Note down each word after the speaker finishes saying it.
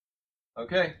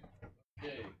Okay.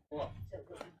 Okay, off.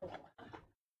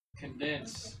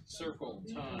 Condense, circle,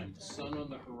 time, sun on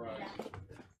the horizon.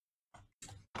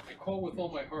 I call with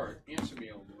all my heart, answer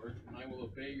me, O Lord, and I will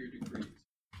obey your decrees.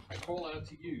 I call out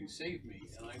to you, save me,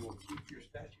 and I will keep your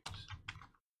statutes.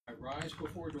 I rise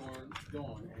before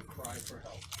dawn and cry for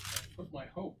help. I put my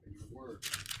hope in your word.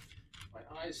 My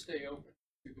eyes stay open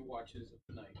through the watches of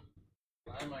the night,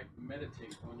 that I might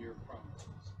meditate on your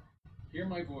promises. Hear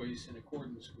my voice in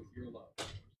accordance with your love.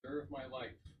 Preserve my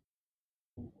life,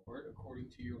 O Lord, according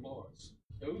to your laws.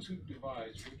 Those who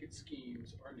devise wicked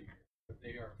schemes are near, but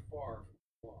they are far from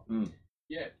the law.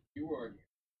 Yet you are near.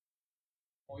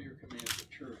 All your commands are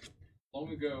true.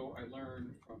 Long ago I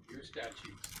learned from your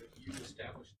statutes that you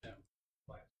established them.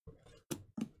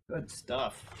 Good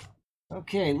stuff.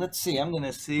 Okay, let's see. I'm going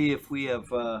to see if we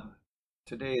have,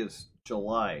 today is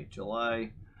July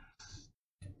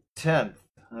 10th,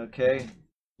 okay?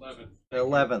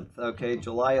 11th, okay,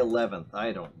 July 11th.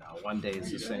 I don't know. One day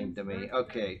is the same to me.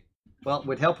 Okay. Well, it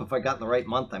would help if I got in the right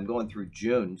month. I'm going through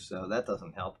June, so that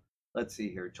doesn't help. Let's see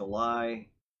here. July,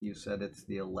 you said it's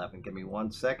the 11th. Give me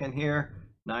 1 second here.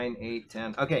 9, 8,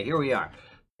 10. Okay, here we are.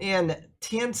 In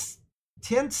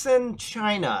Tientsin,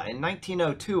 China, in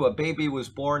 1902, a baby was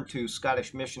born to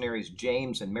Scottish missionaries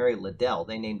James and Mary Liddell.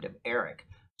 They named him Eric.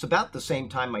 It's about the same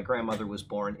time my grandmother was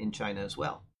born in China as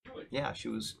well. Yeah, she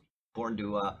was born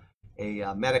to a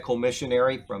medical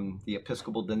missionary from the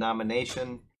Episcopal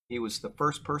denomination. He was the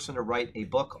first person to write a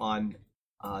book on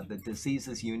the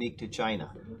diseases unique to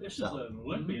China. This is an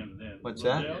Olympian then. What's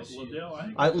Liddell, that? Liddell,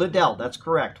 I think. Liddell, that's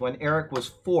correct. When Eric was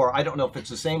 4, I don't know if it's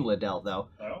the same Liddell, though.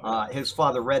 His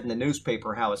father read in the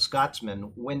newspaper how a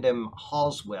Scotsman, Wyndham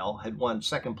Halswell, had won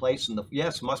second place in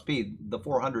must be the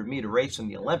 400-meter race in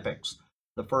the Olympics,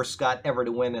 the first Scot ever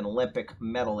to win an Olympic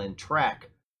medal in track.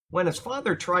 When his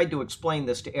father tried to explain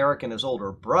this to Eric and his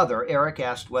older brother, Eric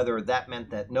asked whether that meant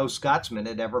that no Scotsman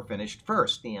had ever finished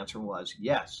first. The answer was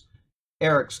yes.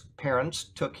 Eric's parents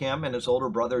took him and his older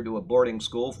brother to a boarding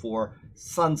school for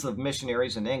sons of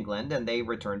missionaries in England, and they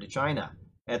returned to China.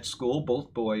 At school,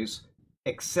 both boys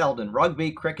excelled in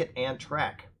rugby, cricket, and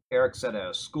track. Eric set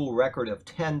a school record of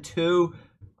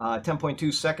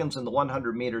 10.2 seconds in the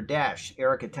 100-meter dash.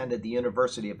 Eric attended the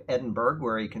University of Edinburgh,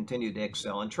 where he continued to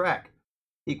excel in track.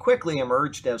 He quickly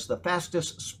emerged as the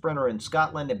fastest sprinter in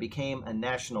Scotland and became a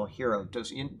national hero. Do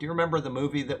you remember the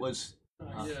movie that was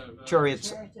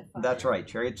Chariots? That's right,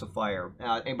 Chariots of Fire.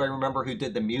 Anybody remember who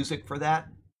did the music for that?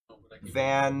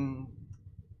 Vangelis.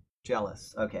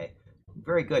 Okay,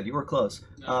 very good. You were close.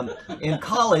 In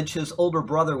college, his older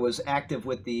brother was active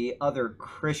with the other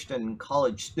Christian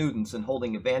college students and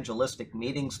holding evangelistic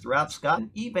meetings throughout Scotland.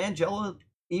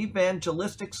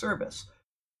 Evangelistic service.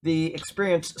 The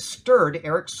experience stirred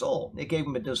Eric's soul. It gave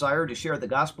him a desire to share the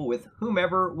gospel with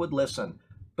whomever would listen.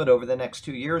 But over the next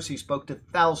 2 years, he spoke to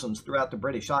thousands throughout the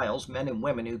British Isles, men and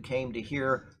women who came to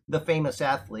hear the famous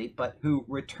athlete, but who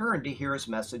returned to hear his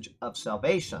message of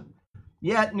salvation.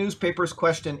 Yet, newspapers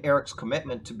questioned Eric's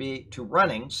commitment to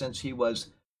running, since he was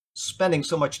spending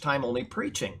so much time only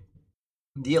preaching.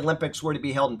 The Olympics were to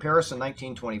be held in Paris in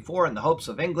 1924, and the hopes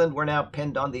of England were now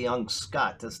pinned on the young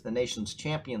Scot as the nation's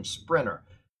champion sprinter.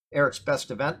 Eric's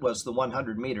best event was the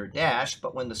 100-meter dash,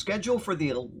 but when the schedule for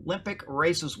the Olympic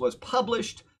races was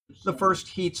published, the first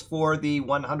heats for the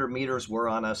 100 meters were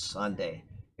on a Sunday.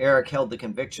 Eric held the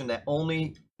conviction that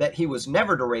he was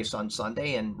never to race on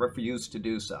Sunday and refused to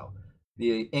do so.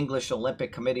 The English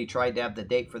Olympic Committee tried to have the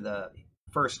date for the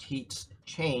first heats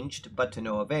changed, but to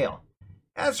no avail.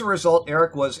 As a result,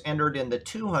 Eric was entered in the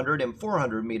 200 and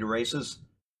 400-meter races,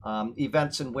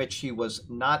 events in which he was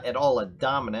not at all a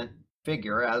dominant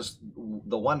figure as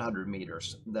the 100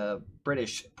 meters. The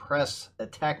British press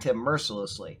attacked him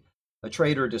mercilessly, a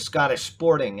traitor to Scottish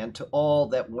sporting and to all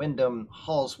that Wyndham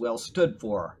Halswell stood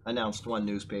for, announced one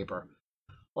newspaper.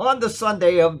 On the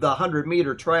Sunday of the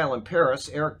 100-meter trial in Paris,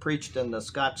 Eric preached in the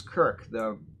Scots Kirk,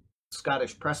 the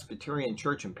Scottish Presbyterian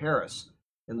Church in Paris.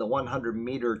 In the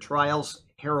 100-meter trials,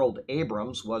 Harold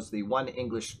Abrams was the one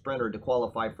English sprinter to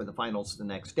qualify for the finals the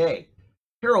next day.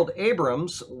 Harold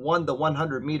Abrams won the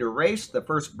 100-meter race, the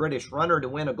first British runner to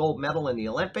win a gold medal in the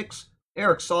Olympics.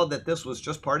 Eric saw that this was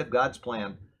just part of God's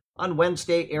plan. On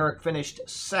Wednesday, Eric finished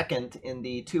second in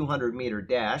the 200-meter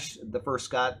dash, the first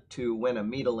Scot to win a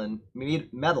medal in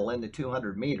the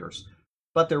 200 meters.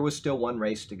 But there was still one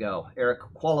race to go. Eric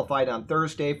qualified on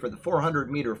Thursday for the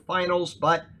 400-meter finals,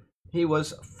 but he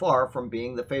was far from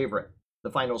being the favorite. The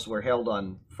finals were held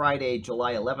on Friday,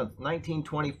 July 11th,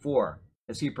 1924.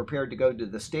 As he prepared to go to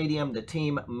the stadium, the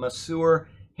team masseur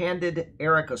handed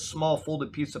Eric a small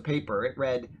folded piece of paper. It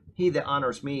read, "He that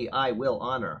honors me, I will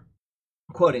honor."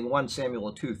 Quoting 1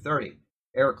 Samuel 2:30,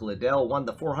 Eric Liddell won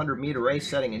the 400-meter race,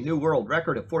 setting a new world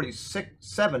record of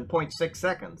 47.6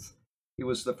 seconds. He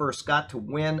was the first Scot to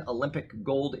win Olympic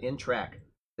gold in track.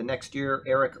 The next year,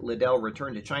 Eric Liddell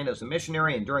returned to China as a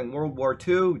missionary and during World War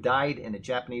II died in a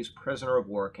Japanese prisoner of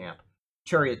war camp.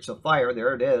 Chariots of Fire,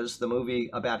 there it is, the movie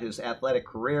about his athletic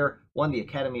career, won the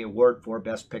Academy Award for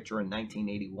Best Picture in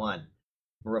 1981.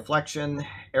 Reflection,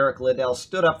 Eric Liddell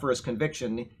stood up for his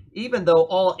conviction even though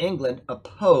all England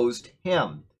opposed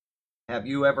him. Have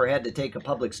you ever had to take a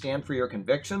public stand for your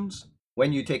convictions?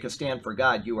 When you take a stand for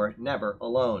God, you are never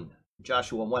alone.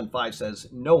 Joshua 1:5 says,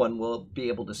 no one will be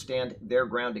able to stand their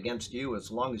ground against you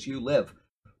as long as you live.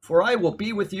 For I will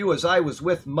be with you as I was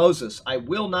with Moses. I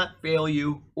will not fail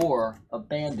you or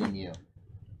abandon you.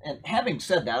 And having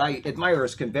said that, I admire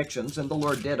his convictions, and the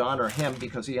Lord did honor him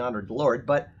because he honored the Lord.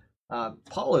 But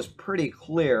Paul is pretty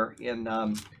clear in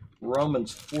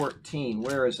Romans 14.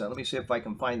 Where is that? Let me see if I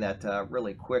can find that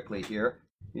really quickly here.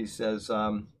 He says,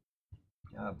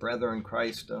 brethren in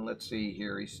Christ, let's see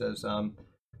here. He says,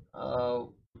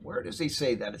 where does he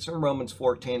say that? It's in Romans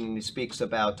 14, and he speaks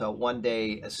about one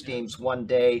day esteems one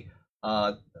day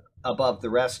above the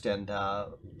rest, and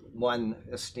one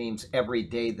esteems every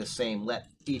day the same. Let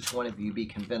each one of you be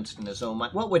convinced in his own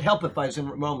mind. What would help if I was in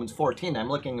Romans 14? I'm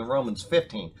looking in Romans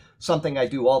 15, something I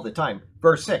do all the time.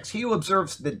 Verse 6, he who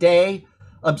observes the day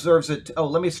observes it. Oh,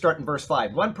 let me start in verse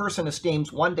 5. One person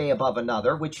esteems one day above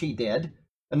another, which he did.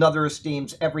 Another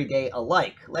esteems every day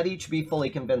alike. Let each be fully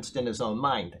convinced in his own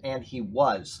mind. And he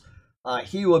was.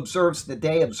 He who observes the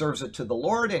day observes it to the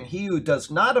Lord, and he who does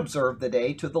not observe the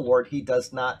day to the Lord, he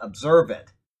does not observe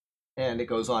it. And it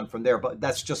goes on from there. But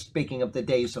that's just speaking of the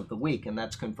days of the week, and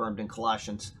that's confirmed in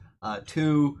Colossians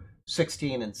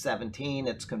 2:16 and 17.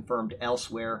 It's confirmed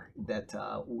elsewhere that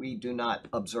we do not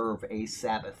observe a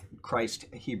Sabbath. Christ,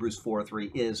 Hebrews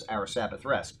 4:3, is our Sabbath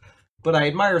rest. But I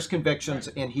admire his convictions,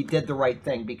 and he did the right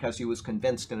thing because he was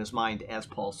convinced in his mind, as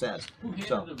Paul says. Who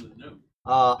handed him the note?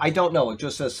 I don't know. It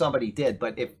just says somebody did.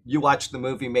 But if you watched the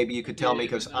movie, maybe you could tell me,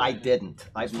 because I didn't.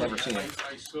 I've never seen it.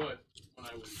 I saw it when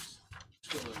I was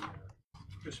still in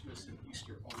Christmas and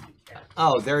Easter on the cat.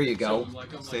 Oh, there you go. So I'm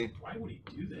like, See? why would he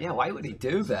do that? Yeah, why would he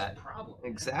do that? Problem.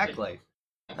 Exactly.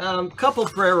 Couple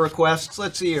prayer requests.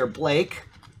 Let's see here. Blake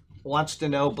wants to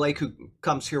know, Blake, who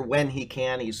comes here when he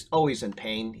can, he's always in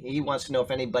pain. He wants to know if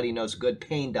anybody knows a good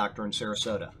pain doctor in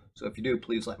Sarasota. So if you do,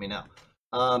 please let me know.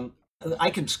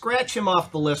 I can scratch him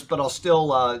off the list, but I'll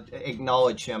still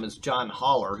acknowledge him as John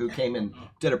Holler, who came and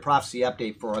did a prophecy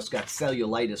update for us, got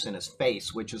cellulitis in his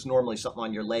face, which is normally something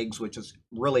on your legs, which is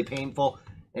really painful.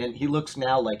 And he looks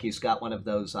now like he's got one of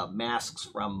those masks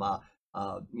from,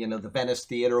 the Venice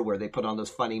Theater, where they put on those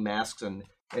funny masks, and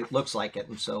it looks like it.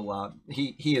 And so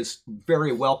he is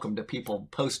very welcome to people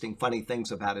posting funny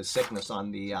things about his sickness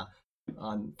on the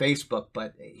on Facebook,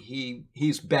 but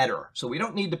he's better. So we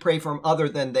don't need to pray for him other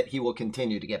than that he will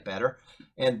continue to get better.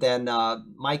 And then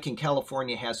Mike in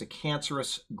California has a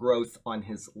cancerous growth on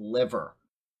his liver.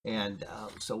 And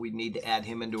so we need to add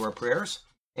him into our prayers.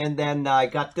 And then I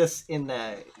got this in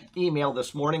the email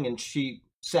this morning, and she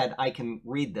said I can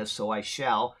read this, so I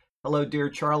shall. Hello, dear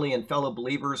Charlie and fellow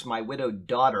believers. My widowed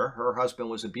daughter, her husband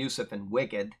was abusive and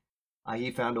wicked. She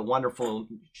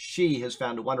has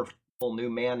found a wonderful new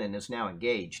man and is now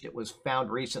engaged. It was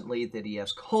found recently that he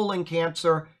has colon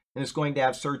cancer and is going to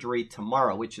have surgery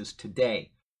tomorrow, which is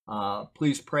today.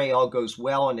 Please pray all goes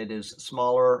well and it is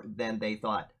smaller than they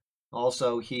thought.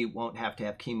 Also, he won't have to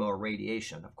have chemo or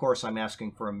radiation. Of course, I'm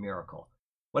asking for a miracle.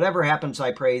 Whatever happens,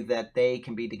 I pray that they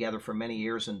can be together for many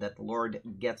years and that the Lord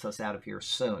gets us out of here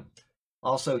soon.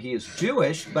 Also, he is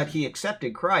Jewish, but he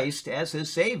accepted Christ as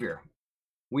his Savior.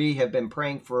 We have been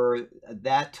praying for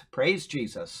that. Praise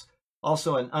Jesus.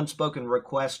 Also, an unspoken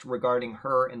request regarding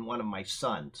her and one of my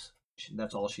sons.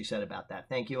 That's all she said about that.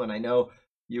 Thank you. And I know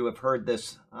you have heard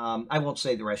this. I won't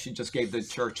say the rest. She just gave the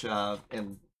church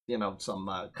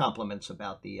some compliments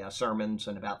about the sermons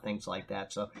and about things like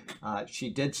that. So she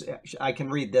did. I can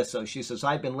read this. So she says,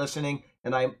 I've been listening,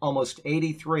 and I'm almost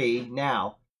 83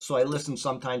 now. So I listen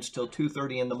sometimes till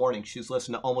 2:30 in the morning. She's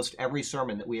listened to almost every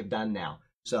sermon that we have done now.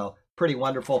 So pretty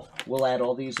wonderful. We'll add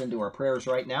all these into our prayers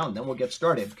right now, and then we'll get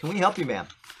started. Can we help you, ma'am?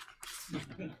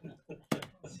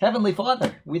 Heavenly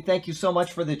Father, we thank you so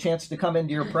much for the chance to come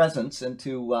into your presence and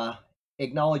to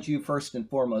acknowledge you first and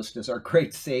foremost as our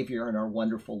great Savior and our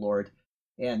wonderful Lord.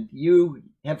 And you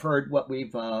have heard what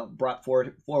we've brought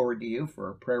forward to you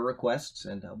for prayer requests,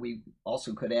 and we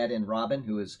also could add in Robin,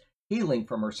 who is healing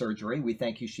from her surgery. We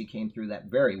thank you she came through that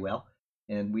very well.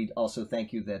 And we also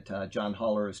thank you that John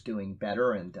Holler is doing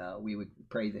better, and we would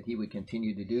pray that he would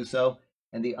continue to do so.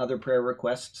 and the other prayer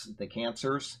requests, the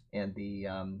cancers and the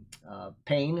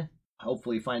pain,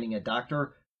 hopefully finding a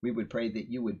doctor. We would pray that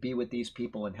you would be with these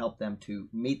people and help them to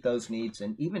meet those needs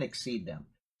and even exceed them,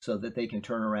 so that they can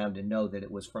turn around and know that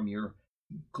it was from your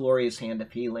glorious hand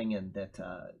of healing, and that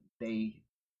they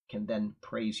can then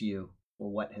praise you for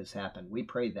what has happened. We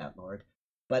pray that, Lord.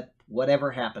 But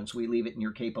whatever happens, we leave it in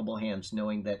your capable hands,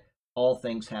 knowing that all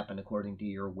things happen according to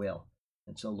your will.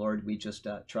 And so, Lord, we just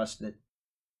trust that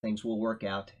things will work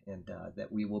out, and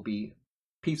that we will be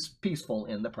peaceful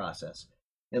in the process.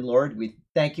 And Lord, we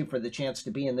thank you for the chance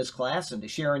to be in this class and to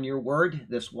share in your word,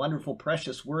 this wonderful,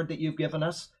 precious word that you've given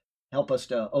us. Help us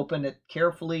to open it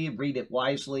carefully, read it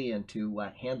wisely, and to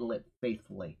handle it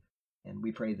faithfully. And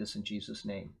we pray this in Jesus'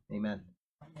 name. Amen.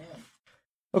 Amen.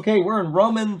 Okay, we're in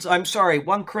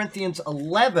 1 Corinthians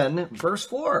 11, verse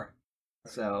 4.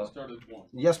 I'll So, start at 1.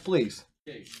 yes, please.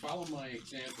 Okay, follow my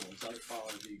example as I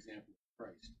follow the example of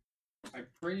Christ. I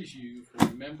praise you for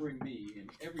remembering me in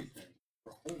everything,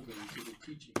 for holding to the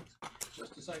teachings,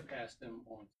 just as I passed them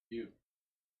on to you.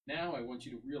 Now I want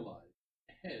you to realize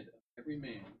the head of every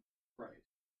man is Christ,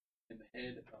 and the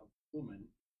head of woman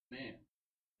man,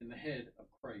 and the head of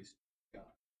Christ God.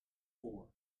 4.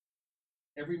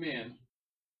 Every man,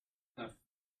 not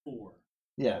 4,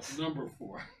 Yes. number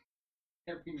 4.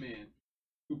 Every man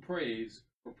who prays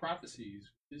or prophesies,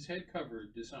 his head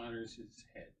covered, dishonors his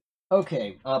head.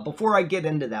 Okay, before I get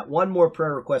into that, one more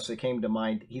prayer request that came to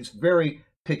mind. He's very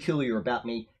peculiar about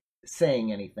me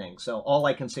saying anything. So all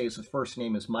I can say is his first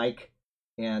name is Mike,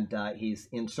 and he's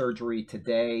in surgery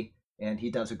today, and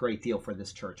he does a great deal for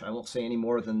this church. I won't say any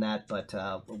more than that, but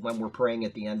when we're praying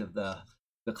at the end of the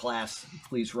class,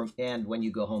 please, and when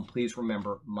you go home, please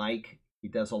remember Mike. He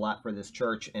does a lot for this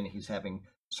church, and he's having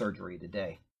surgery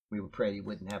today. We would pray he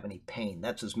wouldn't have any pain.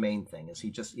 That's his main thing, is he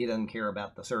doesn't care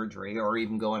about the surgery or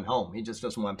even going home. He just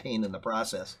doesn't want pain in the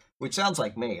process, which sounds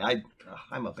like me.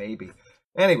 I'm a baby.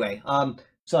 Anyway,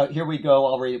 so here we go.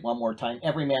 I'll read it one more time.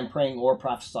 Every man praying or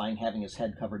prophesying, having his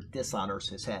head covered, dishonors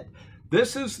his head.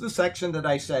 This is the section that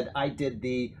I said I did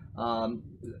the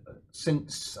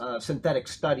synthetic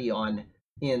study on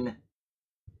in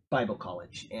Bible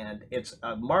college. And it's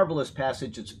a marvelous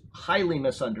passage. It's highly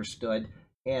misunderstood.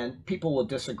 And people will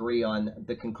disagree on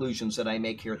the conclusions that I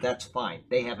make here. That's fine.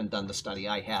 They haven't done the study,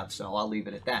 I have, so I'll leave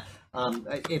it at that.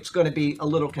 It's going to be a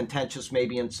little contentious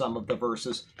maybe in some of the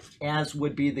verses, as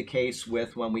would be the case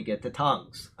with when we get to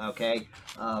tongues, okay?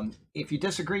 If you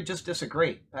disagree, just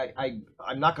disagree.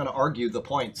 I'm not going to argue the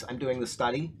points. I'm doing the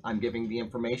study. I'm giving the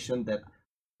information that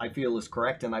I feel is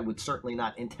correct, and I would certainly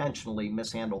not intentionally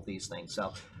mishandle these things.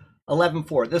 So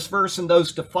 11:4. This verse and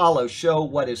those to follow show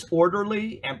what is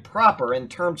orderly and proper in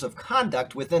terms of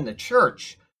conduct within the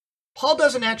church. Paul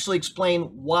doesn't actually explain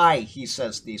why he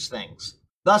says these things.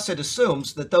 Thus, it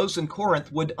assumes that those in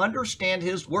Corinth would understand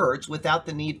his words without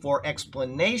the need for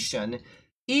explanation,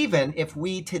 even if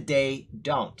we today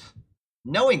don't.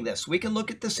 Knowing this, we can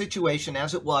look at the situation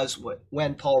as it was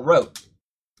when Paul wrote.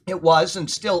 It was and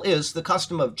still is the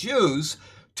custom of Jews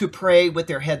to pray with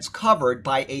their heads covered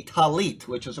by a talit,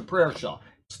 which is a prayer shawl.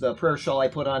 It's the prayer shawl I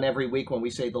put on every week when we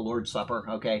say the Lord's Supper,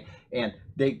 okay? And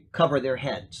they cover their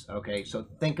heads, okay? So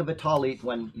think of a talit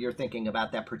when you're thinking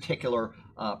about that particular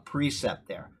precept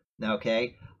there,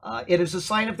 okay? It is a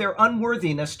sign of their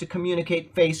unworthiness to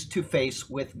communicate face to face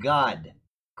with God.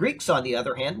 Greeks, on the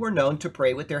other hand, were known to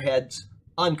pray with their heads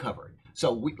uncovered.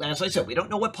 So, as I said, we don't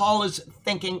know what Paul is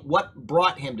thinking, what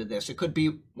brought him to this. It could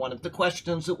be one of the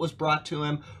questions that was brought to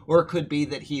him, or it could be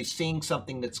that he's seeing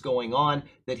something that's going on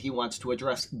that he wants to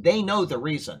address. They know the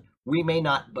reason. We may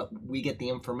not, but we get the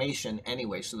information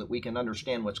anyway so that we can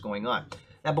understand what's going on.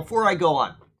 Now, before I go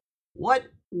on, what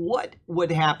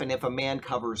would happen if a man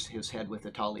covers his head with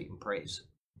a talit and prays?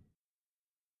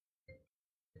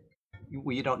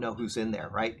 Well, you don't know who's in there,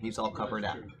 right? He's all covered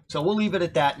up. So we'll leave it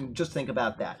at that and just think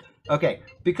about that. Okay,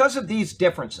 because of these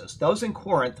differences, those in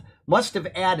Corinth must have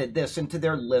added this into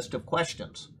their list of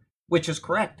questions, which is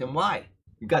correct. And why?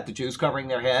 You got the Jews covering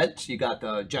their heads. You got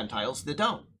the Gentiles that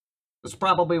don't. That's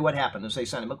probably what happened as they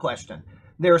sent him a question.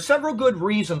 There are several good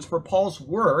reasons for Paul's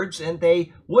words, and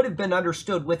they would have been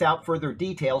understood without further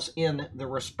details in the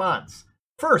response.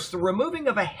 First, the removing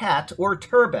of a hat or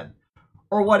turban,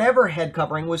 or whatever head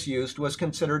covering was used, was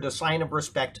considered a sign of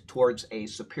respect towards a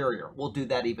superior. We'll do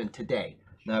that even today,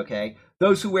 okay?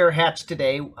 Those who wear hats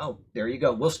today, oh, there you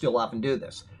go, we'll still often do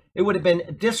this. It would have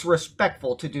been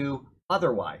disrespectful to do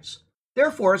otherwise.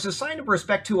 Therefore, as a sign of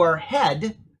respect to our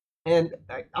head, and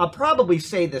I'll probably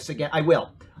say this again, I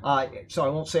will, so I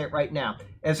won't say it right now.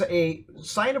 As a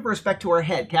sign of respect to our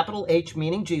head, capital H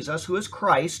meaning Jesus, who is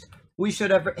Christ, we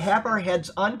should have our heads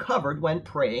uncovered when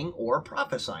praying or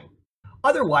prophesying.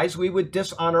 Otherwise, we would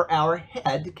dishonor our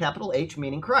head, capital H,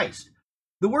 meaning Christ.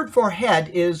 The word for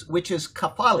head which is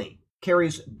kephali,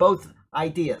 carries both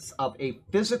ideas of a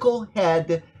physical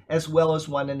head as well as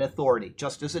one in authority,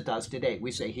 just as it does today.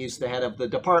 We say he's the head of the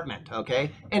department, okay?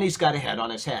 And he's got a head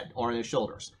on his head or on his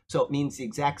shoulders. So it means the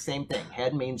exact same thing.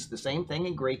 Head means the same thing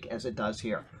in Greek as it does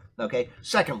here, okay?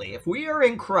 Secondly, if we are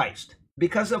in Christ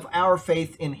because of our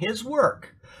faith in his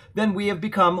work, then we have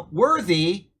become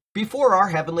worthy before our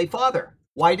Heavenly Father.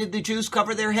 Why did the Jews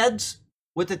cover their heads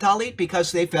with the talit?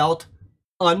 Because they felt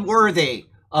unworthy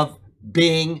of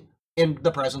being in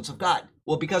the presence of God.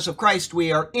 Well, because of Christ,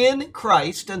 we are in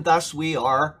Christ, and thus we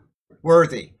are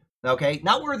worthy. Okay?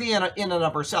 Not worthy in and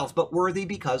of ourselves, but worthy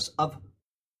because of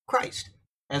Christ.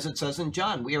 As it says in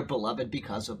John, we are beloved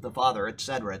because of the Father,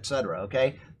 etc., etc.,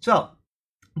 okay? So,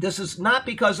 this is not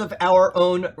because of our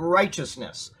own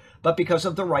righteousness, but because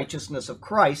of the righteousness of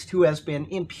Christ, who has been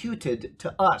imputed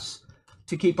to us.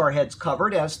 To keep our heads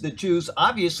covered, as the Jews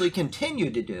obviously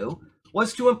continued to do,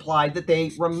 was to imply that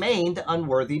they remained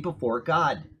unworthy before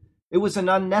God. It was an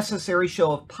unnecessary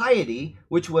show of piety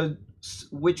which was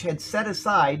set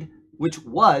aside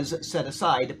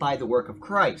by the work of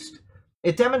Christ.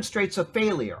 It demonstrates a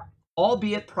failure,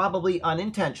 albeit probably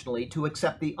unintentionally, to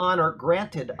accept the honor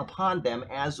granted upon them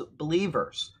as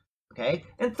believers. Okay?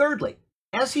 And thirdly,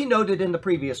 as he noted in the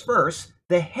previous verse,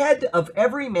 the head of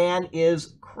every man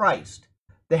is Christ.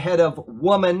 The head of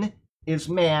woman is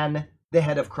man. The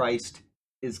head of Christ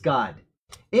is God.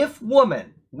 If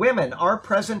women are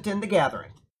present in the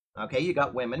gathering, okay, you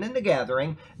got women in the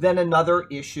gathering, then another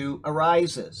issue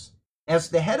arises. As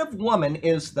the head of woman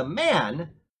is the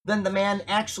man, then the man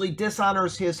actually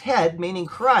dishonors his head, meaning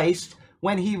Christ,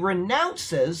 when he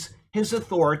renounces his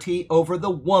authority over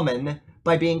the woman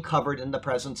by being covered in the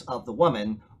presence of the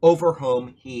woman over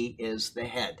whom he is the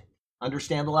head.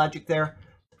 Understand the logic there?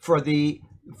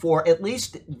 For at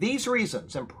least these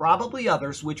reasons, and probably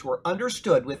others which were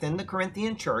understood within the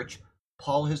Corinthian church,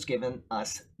 Paul has given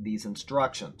us these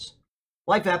instructions.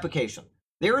 Life application.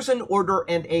 There is an order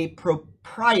and a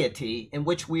propriety in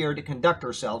which we are to conduct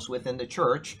ourselves within the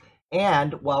church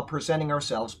and while presenting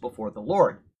ourselves before the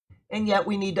Lord. And yet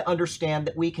we need to understand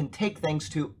that we can take things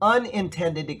to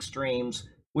unintended extremes,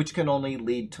 which can only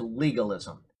lead to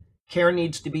legalism. Care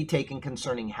needs to be taken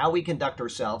concerning how we conduct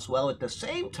ourselves, while at the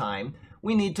same time,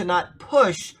 we need to not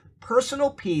push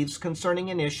personal peeves concerning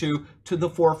an issue to the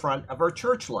forefront of our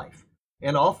church life.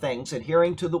 In all things,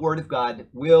 adhering to the Word of God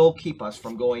will keep us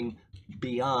from going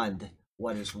beyond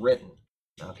what is written.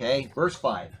 Okay, verse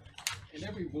 5. And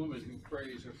every woman who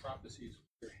prays or prophesies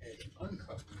with her head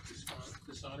uncovered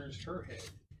dishonors her head.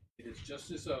 It is just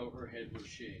as though her head was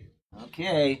shaved.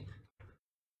 Okay.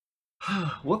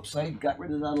 Whoops, I got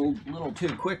rid of that a little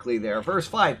too quickly there. Verse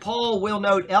 5, Paul will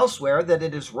note elsewhere that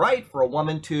it is right for a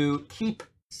woman to keep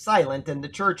silent in the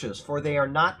churches, for they are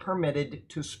not permitted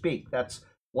to speak. That's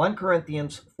 1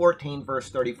 Corinthians 14, verse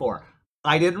 34.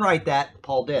 I didn't write that.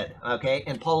 Paul did. Okay,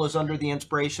 and Paul is under the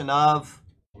inspiration of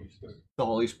the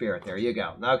Holy Spirit. There you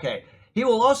go. Okay. He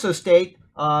will also state,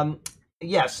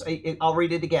 yes, I'll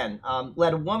read it again.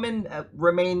 Let a woman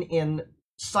remain in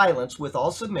silence with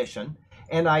all submission,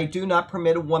 and I do not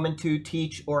permit a woman to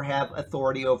teach or have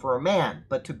authority over a man,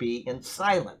 but to be in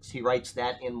silence. He writes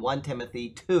that in 1 Timothy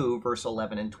 2, verse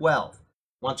 11 and 12.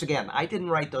 Once again, I didn't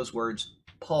write those words.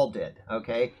 Paul did,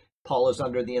 okay? Paul is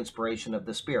under the inspiration of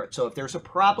the Spirit. So if there's a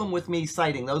problem with me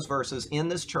citing those verses in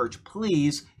this church,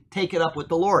 please take it up with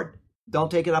the Lord.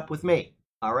 Don't take it up with me,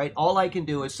 all right? All I can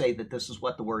do is say that this is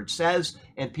what the Word says,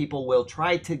 and people will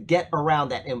try to get around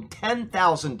that in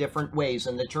 10,000 different ways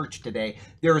in the church today.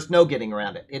 There is no getting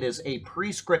around it. It is a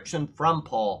prescription from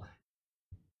Paul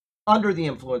under the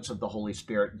influence of the Holy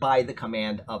Spirit by the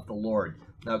command of the Lord.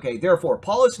 Okay, therefore,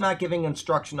 Paul is not giving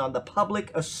instruction on the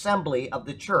public assembly of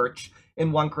the church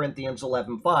in 1 Corinthians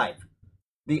 11:5.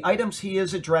 The items he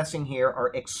is addressing here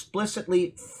are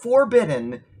explicitly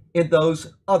forbidden in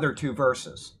those other two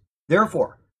verses.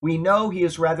 Therefore, we know he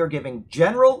is rather giving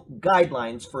general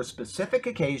guidelines for specific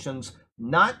occasions,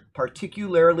 not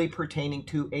particularly pertaining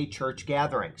to a church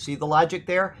gathering. See the logic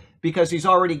there? Because he's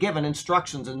already given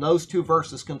instructions in those two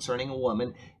verses concerning a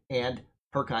woman and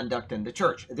her conduct in the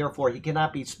church. Therefore, he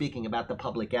cannot be speaking about the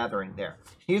public gathering there.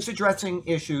 He is addressing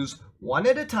issues one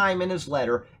at a time in his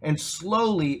letter and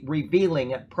slowly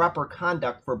revealing proper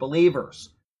conduct for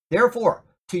believers. Therefore,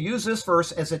 to use this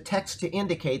verse as a text to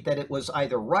indicate that it was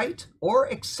either right or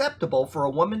acceptable for a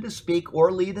woman to speak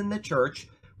or lead in the church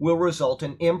will result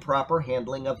in improper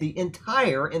handling of the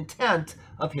entire intent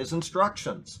of his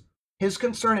instructions. His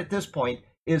concern at this point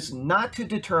is not to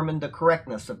determine the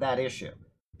correctness of that issue,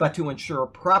 but to ensure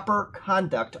proper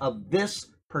conduct of this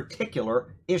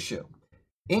particular issue.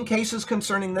 In cases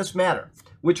concerning this matter,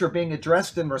 which are being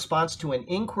addressed in response to an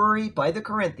inquiry by the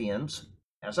Corinthians,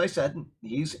 as I said,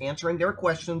 he's answering their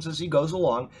questions as he goes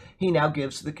along, he now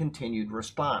gives the continued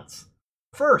response.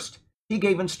 First, he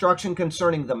gave instruction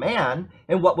concerning the man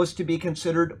and what was to be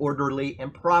considered orderly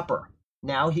and proper.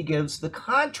 Now he gives the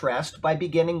contrast by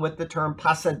beginning with the term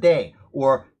pasade,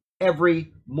 or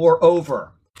every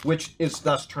moreover, which is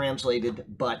thus translated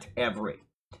but every.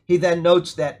 He then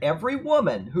notes that every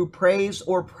woman who prays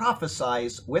or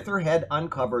prophesies with her head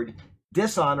uncovered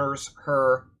dishonors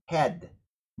her head.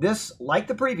 This, like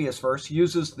the previous verse,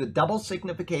 uses the double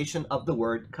signification of the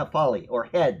word kephali, or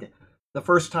head. The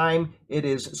first time it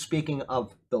is speaking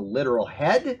of the literal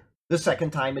head. The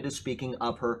second time it is speaking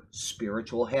of her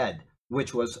spiritual head,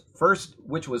 which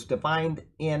was defined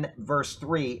in verse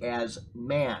 3 as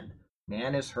man.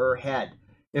 Man is her head.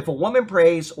 If a woman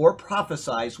prays or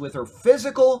prophesies with her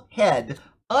physical head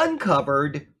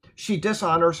uncovered, she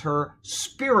dishonors her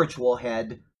spiritual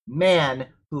head, man,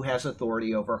 who has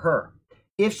authority over her.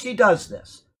 If she does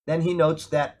this, then he notes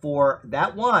that for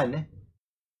that one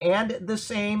and the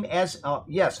same as,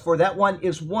 for that one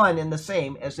is one and the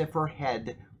same as if her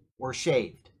head were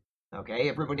shaved. Okay,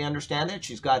 everybody understand that?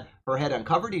 She's got her head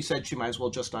uncovered. He said she might as well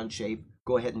just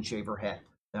go ahead and shave her head.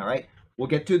 All right, we'll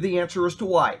get to the answer as to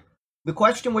why. The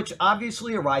question which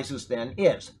obviously arises then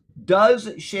is, does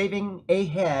shaving a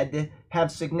head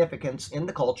have significance in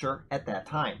the culture at that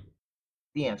time?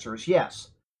 The answer is yes.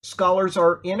 Scholars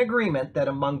are in agreement that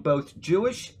among both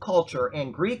Jewish culture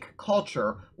and Greek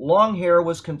culture, long hair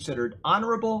was considered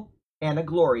honorable and a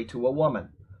glory to a woman.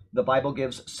 The Bible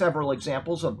gives several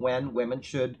examples of when women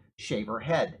should shave her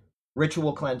head.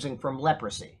 Ritual cleansing from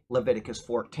leprosy, Leviticus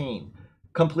 14.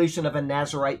 Completion of a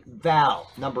Nazirite vow,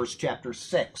 Numbers chapter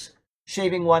 6.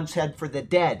 Shaving one's head for the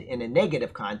dead in a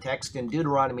negative context in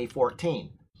Deuteronomy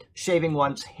 14. Shaving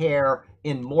one's hair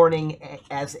in mourning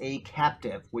as a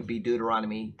captive would be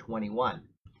Deuteronomy 21.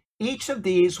 Each of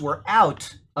these were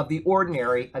out of the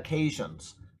ordinary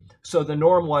occasions. So the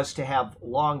norm was to have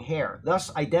long hair,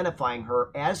 thus identifying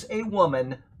her as a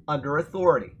woman under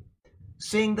authority.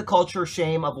 Seeing the culture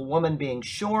shame of a woman being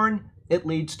shorn, it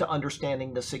leads to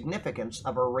understanding the significance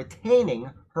of her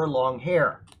retaining her long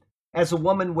hair. As a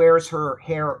woman wears her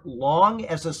hair long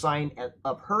as a sign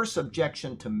of her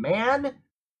subjection to man,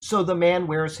 so the man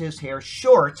wears his hair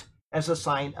short as a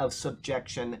sign of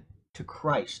subjection to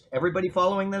Christ. Everybody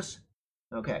following this?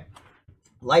 Okay.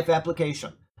 Life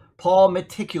application. Paul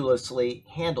meticulously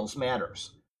handles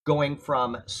matters, going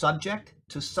from subject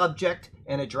to subject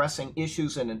and addressing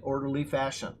issues in an orderly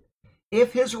fashion.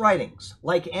 If his writings,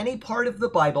 like any part of the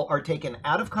Bible, are taken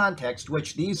out of context,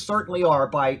 which these certainly are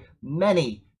by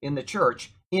many in the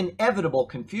church, inevitable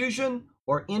confusion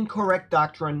or incorrect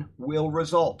doctrine will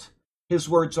result. His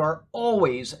words are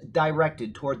always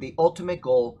directed toward the ultimate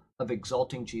goal of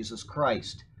exalting Jesus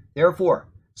Christ. Therefore,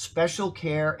 special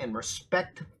care and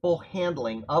respectful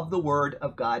handling of the Word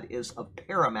of God is of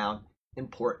paramount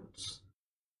importance.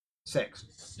 6.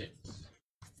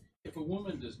 If a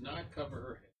woman does not cover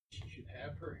her head, she should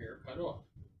have her hair cut off.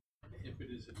 If it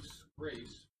is a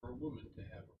disgrace for a woman to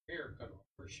have her hair cut off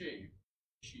or shaved,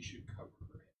 she should cover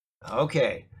her head.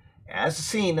 Okay. As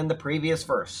seen in the previous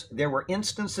verse, there were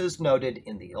instances noted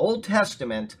in the Old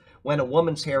Testament when a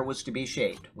woman's hair was to be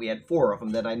shaved. We had 4 of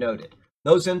them that I noted.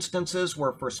 Those instances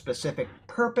were for specific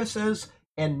purposes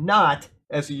and not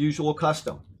as a usual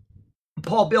custom.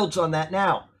 Paul builds on that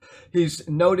now. He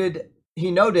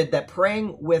noted that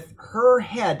praying with her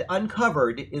head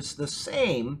uncovered is the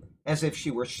same as if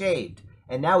she were shaved.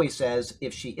 And now he says,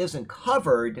 if she isn't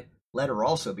covered, let her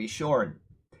also be shorn.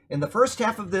 In the first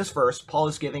half of this verse, Paul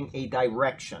is giving a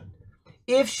direction.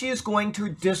 If she is going to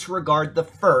disregard the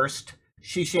first,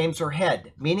 she shames her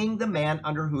head, meaning the man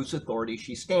under whose authority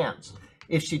she stands.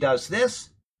 If she does this,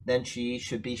 then she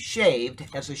should be shaved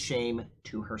as a shame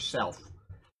to herself.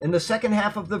 In the second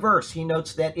half of the verse, he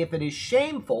notes that if it is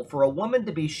shameful for a woman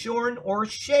to be shorn or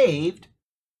shaved,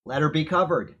 let her be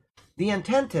covered. The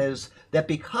intent is that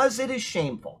because it is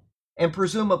shameful, and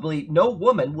presumably no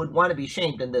woman would want to be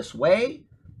shamed in this way,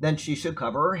 then she should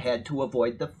cover her head to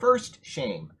avoid the first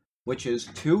shame, which is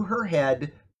to her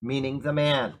head, meaning the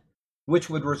man,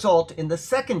 which would result in the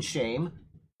second shame,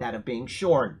 that of being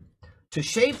shorn. To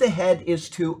shave the head is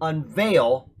to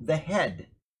unveil the head.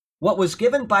 What was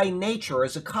given by nature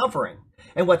as a covering,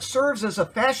 and what serves as a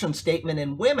fashion statement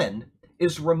in women,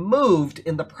 is removed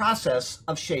in the process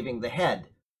of shaving the head.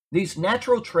 These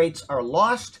natural traits are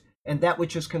lost, and that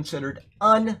which is considered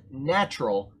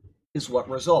unnatural is what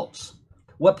results.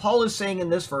 What Paul is saying in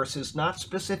this verse is not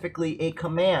specifically a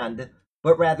command,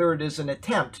 but rather it is an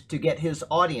attempt to get his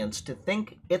audience to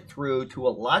think it through to a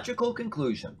logical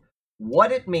conclusion,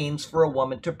 what it means for a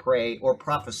woman to pray or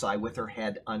prophesy with her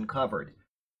head uncovered.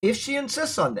 If she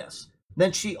insists on this,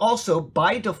 then she also,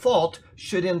 by default,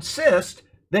 should insist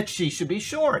that she should be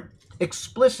shorn,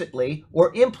 explicitly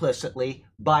or implicitly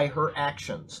by her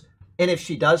actions. And if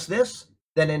she does this,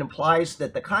 then it implies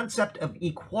that the concept of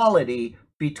equality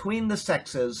between the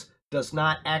sexes does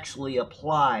not actually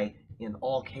apply in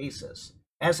all cases.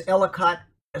 As Ellicott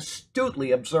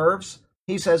astutely observes,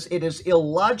 he says it is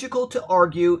illogical to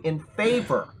argue in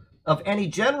favor of any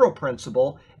general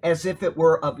principle as if it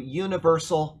were of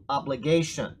universal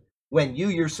obligation, when you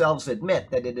yourselves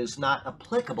admit that it is not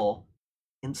applicable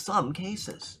in some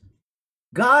cases.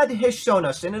 God has shown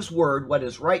us in his word what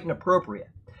is right and appropriate,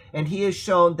 and he has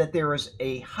shown that there is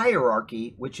a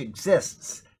hierarchy which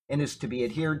exists and is to be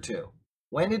adhered to.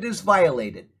 When it is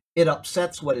violated, it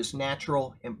upsets what is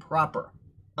natural and proper.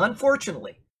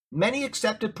 Unfortunately, many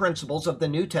accepted principles of the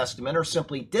New Testament are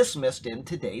simply dismissed in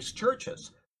today's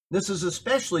churches. This is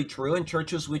especially true in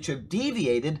churches which have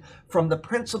deviated from the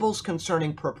principles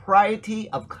concerning propriety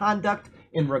of conduct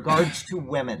in regards to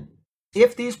women.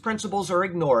 If these principles are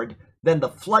ignored, then the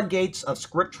floodgates of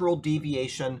scriptural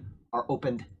deviation are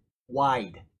opened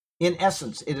wide. In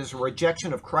essence, it is a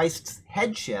rejection of Christ's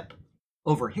headship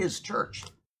over his church.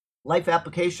 Life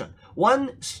application.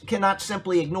 One cannot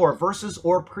simply ignore verses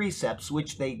or precepts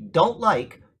which they don't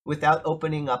like without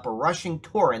opening up a rushing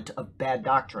torrent of bad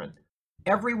doctrine.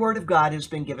 Every word of God has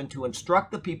been given to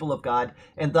instruct the people of God,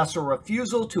 and thus a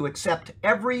refusal to accept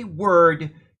every word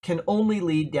can only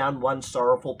lead down one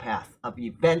sorrowful path of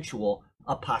eventual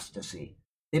apostasy.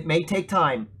 It may take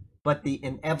time, but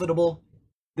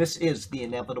this is the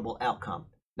inevitable outcome.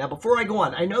 Now, before I go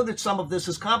on, I know that some of this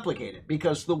is complicated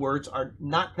because the words are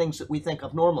not things that we think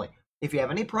of normally. If you have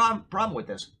any problem with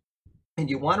this and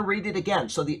you want to read it again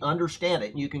so that you understand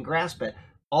it and you can grasp it,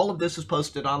 all of this is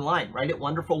posted online, right at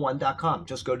wonderful1.com.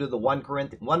 Just go to the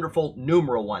wonderful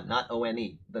numeral 1, not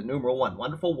O-N-E, the numeral 1,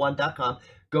 wonderful1.com.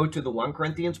 Go to the 1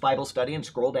 Corinthians Bible study and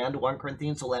scroll down to 1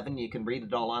 Corinthians 11. You can read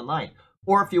it all online.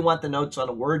 Or if you want the notes on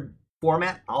a Word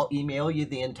format, I'll email you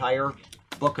the entire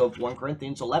book of 1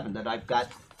 Corinthians 11 that I've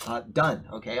got done.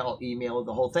 Okay, I'll email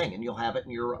the whole thing and you'll have it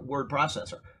in your word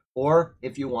processor. Or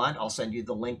if you want, I'll send you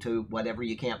the link to whatever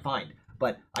you can't find.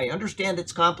 But I understand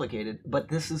it's complicated, but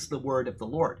this is the word of the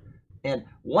Lord. And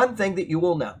one thing that you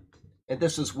will know, and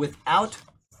this is without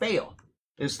fail,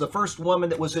 is the first woman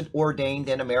that was ordained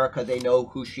in America. They know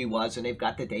who she was, and they've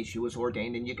got the day she was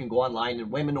ordained. And you can go online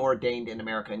and women ordained in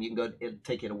America, and you can go, it'll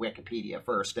take you to Wikipedia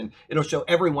first, and it'll show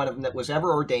every one of them that was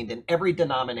ever ordained in every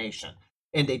denomination.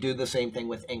 And they do the same thing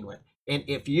with England. And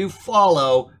if you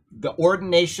follow the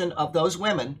ordination of those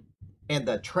women and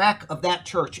the track of that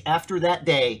church after that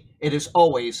day, it is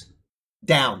always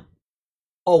down.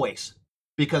 Always.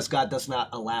 Because God does not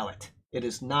allow it. It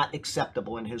is not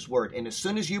acceptable in his word. And as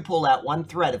soon as you pull out one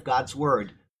thread of God's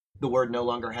word, the word no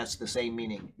longer has the same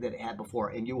meaning that it had before.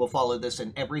 And you will follow this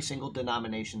in every single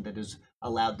denomination that is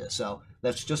allowed this. So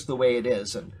that's just the way it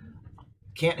is. And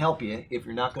can't help you if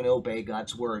you're not going to obey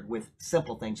God's word with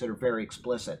simple things that are very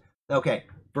explicit. Okay,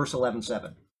 verse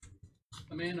 11:7.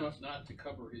 A man ought not to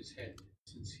cover his head,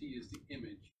 since he is the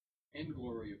image and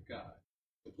glory of God.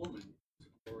 The woman is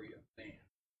the glory of man.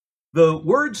 The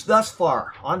words thus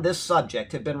far on this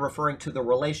subject have been referring to the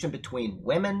relation between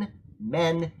women,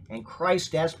 men, and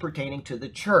Christ as pertaining to the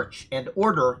church and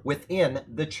order within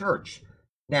the church.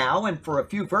 Now, and for a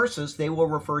few verses, they will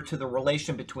refer to the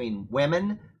relation between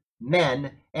women,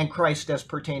 men, and Christ as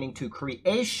pertaining to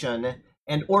creation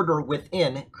and order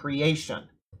within creation.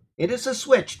 It is a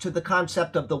switch to the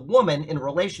concept of the woman in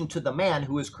relation to the man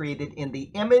who is created in the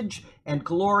image and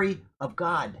glory of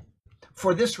God.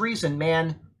 For this reason,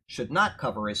 man should not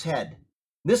cover his head.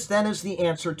 This then is the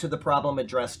answer to the problem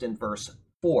addressed in verse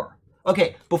 4.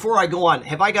 Okay, before I go on,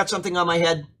 have I got something on my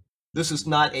head? This is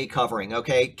not a covering,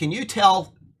 okay? Can you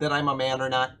tell that I'm a man or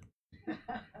not?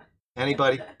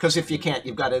 Anybody? Because if you can't,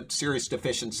 you've got a serious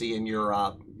deficiency in your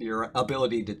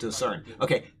ability to discern.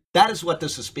 Okay, that is what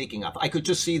this is speaking of. I could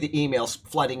just see the emails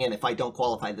flooding in if I don't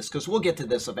qualify this, because we'll get to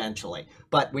this eventually.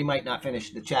 But we might not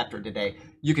finish the chapter today.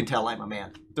 You can tell I'm a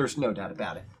man. There's no doubt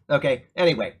about it. Okay,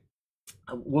 anyway,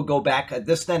 we'll go back.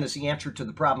 This then is the answer to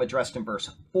the problem addressed in verse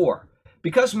 4.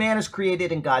 Because man is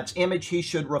created in God's image, he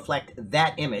should reflect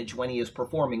that image when he is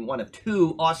performing one of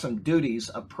two awesome duties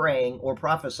of praying or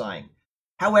prophesying.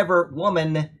 However,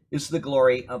 woman is the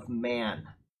glory of man.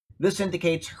 This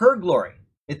indicates her glory.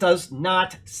 It does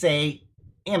not say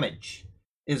image.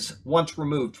 is once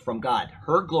removed from God.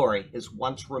 Her glory is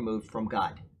once removed from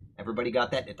God. Everybody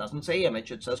got that? It doesn't say image,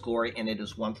 it says glory, and it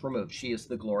is once removed. She is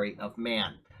the glory of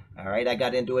man. All right, I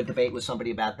got into a debate with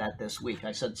somebody about that this week.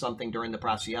 I said something during the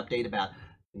prophecy update about,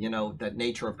 the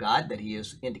nature of God, that he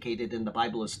is indicated in the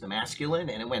Bible as the masculine,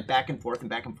 and it went back and forth and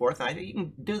back and forth. You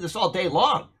can do this all day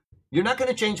long. You're not going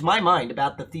to change my mind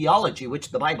about the theology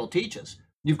which the Bible teaches.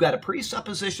 You've got a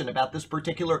presupposition about this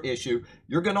particular issue.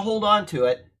 You're going to hold on to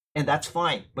it, and that's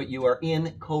fine, but you are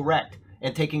incorrect.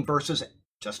 And taking verses,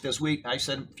 just as I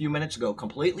said a few minutes ago,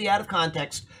 completely out of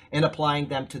context and applying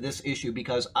them to this issue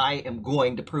because I am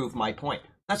going to prove my point.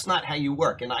 That's not how you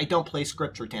work, and I don't play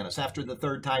scripture tennis. After the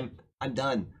third time, I'm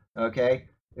done, okay?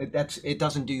 It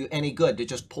doesn't do you any good to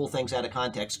just pull things out of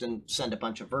context and send a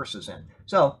bunch of verses in.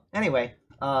 So, anyway,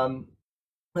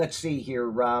 let's see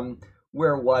here.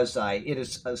 Where was I? It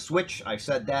is a switch. I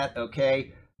said that,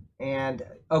 okay? And,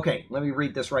 okay, let me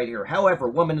read this right here. However,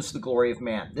 woman is the glory of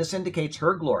man. This indicates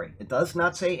her glory. It does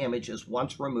not say image is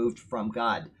once removed from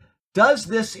God. Does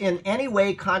this in any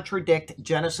way contradict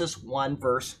Genesis 1,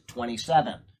 verse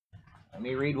 27? Let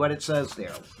me read what it says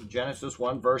there. Genesis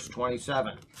 1, verse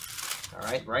 27.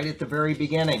 All right at the very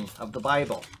beginning of the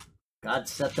Bible. God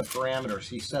set the parameters.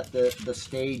 He set the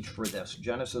stage for this.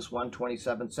 Genesis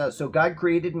 1:27 says, so God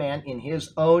created man in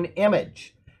his own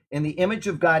image. In the image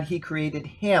of God, he created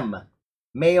him.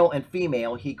 Male and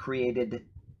female, he created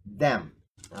them.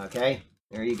 Okay,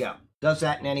 there you go. Does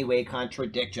that in any way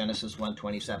contradict Genesis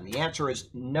 1:27? The answer is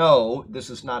no, this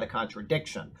is not a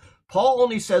contradiction. Paul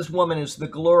only says woman is the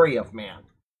glory of man.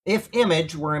 If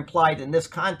image were implied in this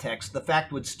context, the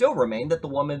fact would still remain that the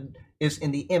woman is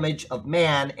in the image of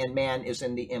man and man is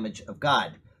in the image of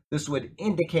God. This would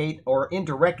indicate or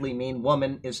indirectly mean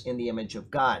woman is in the image of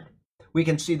God. We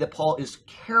can see that Paul is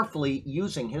carefully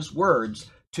using his words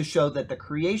to show that the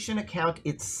creation account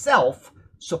itself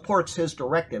supports his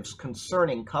directives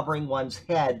concerning covering one's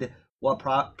head while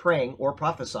praying or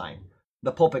prophesying.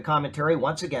 The pulpit commentary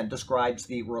once again describes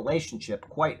the relationship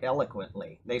quite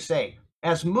eloquently. They say,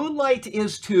 as moonlight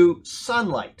is to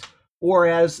sunlight, or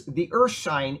as the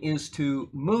earthshine is to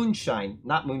moonshine,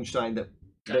 not moonshine,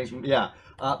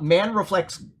 man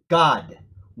reflects God.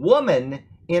 Woman,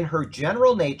 in her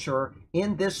general nature,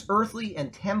 in this earthly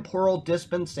and temporal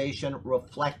dispensation,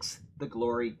 reflects the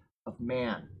glory of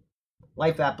man.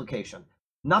 Life application.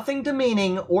 Nothing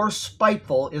demeaning or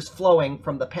spiteful is flowing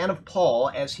from the pen of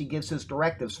Paul as he gives his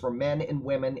directives for men and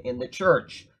women in the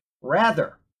church.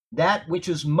 Rather, that which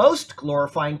is most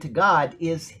glorifying to God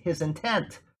is his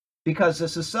intent. Because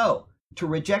this is so. To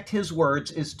reject his words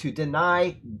is to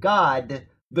deny God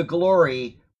the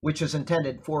glory which is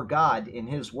intended for God in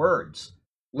his words.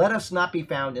 Let us not be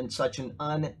found in such an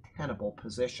untenable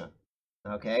position.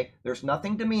 Okay? There's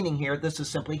nothing demeaning here. This is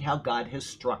simply how God has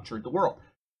structured the world.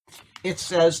 It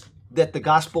says that the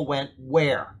gospel went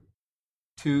where?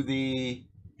 To the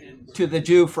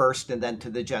Jew first and then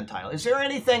to the Gentile. Is there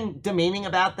anything demeaning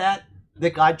about that?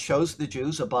 That God chose the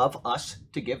Jews above us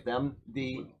to give them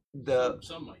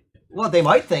some might think that. Well, they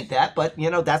might think that, but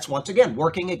that's once again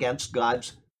working against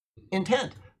God's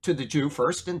intent. To the Jew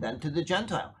first and then to the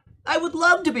Gentile. I would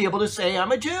love to be able to say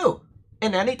I'm a Jew.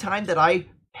 And any time that I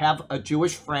have a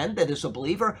Jewish friend that is a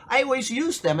believer, I always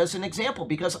use them as an example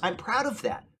because I'm proud of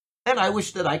that. And I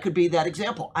wish that I could be that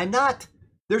example. I'm not.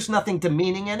 There's nothing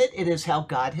demeaning in it. It is how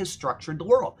God has structured the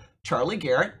world. Charlie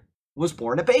Garrett was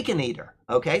born a bacon eater.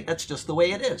 Okay, that's just the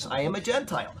way it is. I am a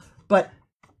Gentile. But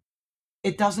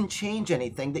it doesn't change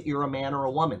anything that you're a man or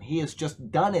a woman. He has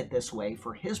just done it this way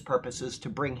for his purposes to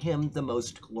bring him the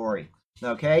most glory.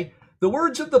 Okay? The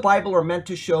words of the Bible are meant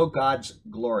to show God's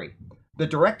glory. The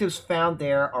directives found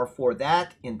there are for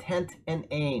that intent and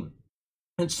aim.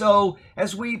 And so,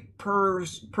 as we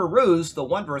peruse the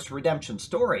wondrous redemption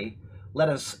story, let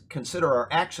us consider our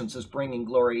actions as bringing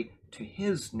glory to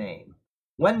his name.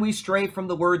 When we stray from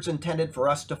the words intended for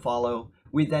us to follow,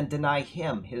 we then deny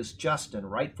him his just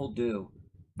and rightful due.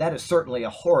 That is certainly a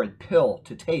horrid pill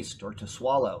to taste or to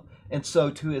swallow. And so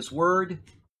to his word,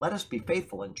 let us be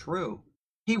faithful and true.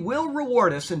 He will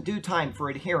reward us in due time for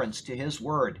adherence to his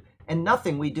word, and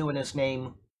nothing we do in his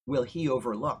name will he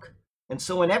overlook. And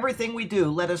so in everything we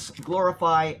do, let us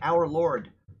glorify our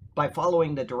Lord by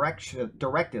following the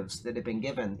directives that have been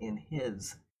given in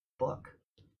his book.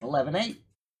 11:8.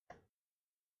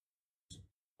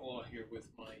 Paul here with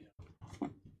my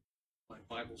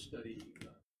Bible study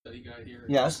guide here.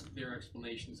 Yes. Their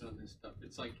explanations on this stuff.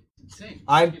 It's like insane.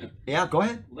 Yeah, go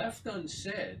ahead. Left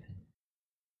unsaid,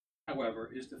 however,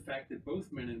 is the fact that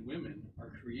both men and women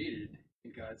are created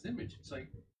in God's image. It's like,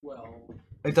 well,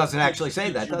 it doesn't actually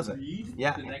say that, does it? Read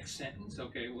Yeah. the next sentence.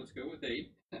 Okay, let's go with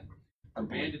 8. For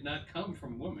man did not come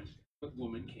from woman, but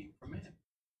woman came from man.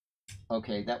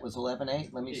 Okay, that was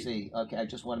 11:8. Let me 8. see. Okay, I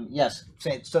just want to, yes,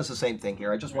 it says the same thing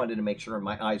here. I just wanted to make sure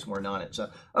my eyes weren't on it. So,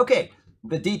 okay,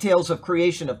 the details of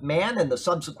creation of man and the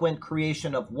subsequent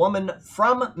creation of woman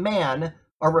from man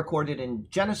are recorded in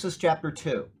Genesis chapter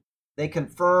 2. They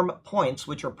confirm points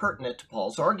which are pertinent to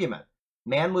Paul's argument.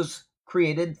 Man was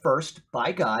created first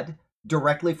by God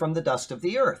directly from the dust of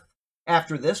the earth.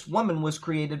 After this, woman was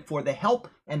created for the help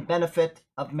and benefit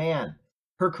of man.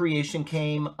 Her creation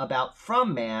came about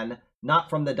from man, not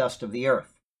from the dust of the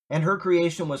earth. And her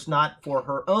creation was not for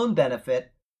her own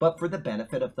benefit, but for the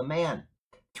benefit of the man.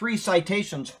 3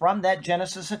 citations from that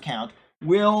Genesis account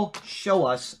will show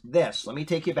us this. Let me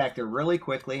take you back there really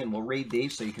quickly, and we'll read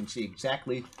these so you can see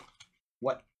exactly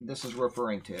what this is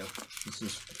referring to. This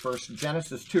is first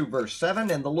Genesis 2, verse 7.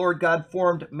 And the Lord God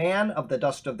formed man of the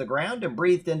dust of the ground and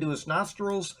breathed into his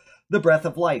nostrils the breath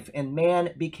of life, and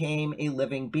man became a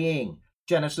living being.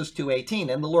 Genesis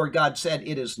 2:18. And the Lord God said,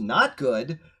 it is not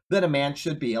good that a man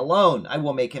should be alone. I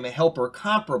will make him a helper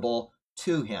comparable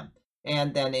to him.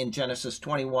 And then in Genesis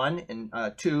 21 and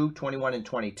 21 and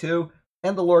 22,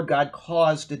 and the Lord God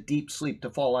caused a deep sleep to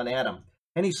fall on Adam.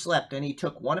 And he slept, and he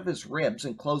took one of his ribs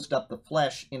and closed up the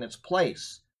flesh in its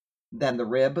place. Then the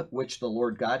rib which the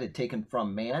Lord God had taken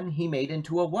from man, he made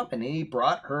into a woman, and he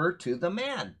brought her to the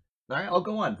man. All right, I'll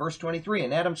go on. Verse 23,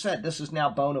 and Adam said, this is now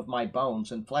bone of my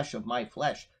bones and flesh of my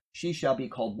flesh. She shall be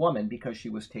called woman because she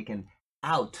was taken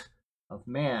out of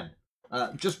man.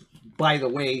 Just by the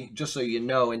way, just so you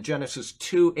know, in Genesis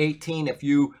 2:18, if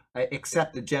you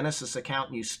accept the Genesis account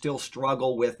and you still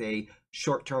struggle with a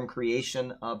short-term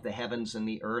creation of the heavens and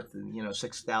the earth,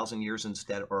 6,000 years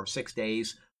instead, or 6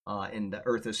 days, and the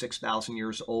earth is 6,000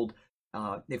 years old.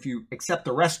 If you accept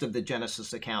the rest of the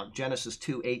Genesis account, Genesis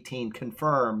 2:18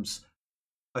 confirms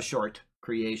a short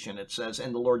creation. It says,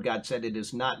 and the Lord God said, it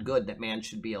is not good that man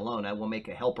should be alone. I will make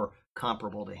a helper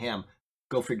comparable to him.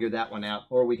 Go figure that one out,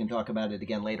 or we can talk about it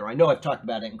again later. I know I've talked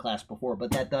about it in class before,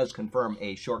 but that does confirm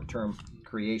a short-term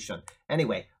creation.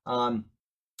 Anyway,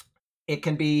 it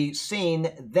can be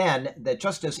seen then that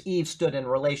just as Eve stood in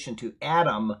relation to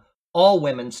Adam, all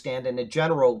women stand in a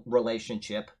general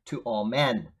relationship to all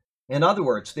men. In other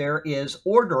words, there is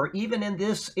order even in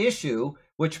this issue,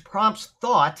 which prompts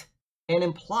thought and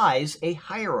implies a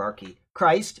hierarchy.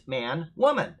 Christ, man,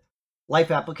 woman.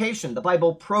 Life application. The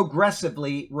Bible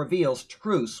progressively reveals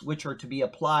truths which are to be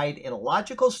applied in a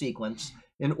logical sequence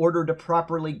in order to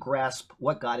properly grasp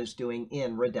what God is doing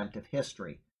in redemptive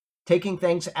history. Taking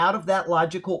things out of that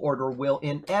logical order will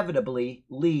inevitably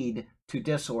lead to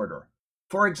disorder.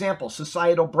 For example,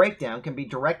 societal breakdown can be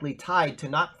directly tied to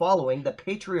not following the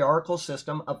patriarchal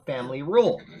system of family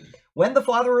rule. When the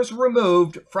father is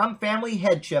removed from family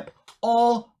headship,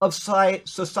 all of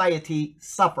society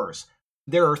suffers.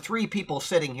 There are 3 people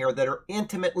sitting here that are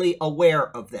intimately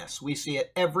aware of this. We see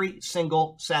it every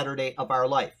single Saturday of our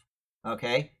life.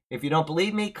 Okay? If you don't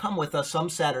believe me, come with us some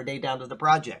Saturday down to the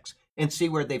projects and see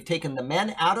where they've taken the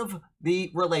men out of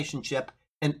the relationship,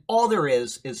 and all there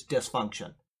is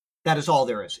dysfunction. That is all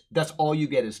there is. That's all you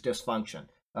get is dysfunction.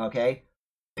 Okay?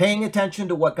 Paying attention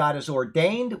to what God has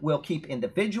ordained will keep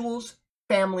individuals,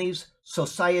 families,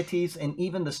 societies, and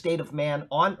even the state of man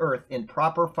on earth in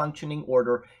proper functioning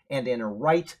order and in a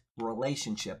right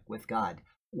relationship with God.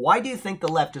 Why do you think the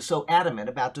left is so adamant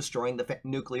about destroying the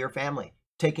nuclear family,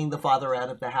 taking the father out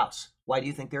of the house? Why do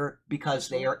you think they're? Because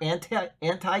they are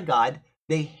anti-God.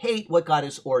 They hate what God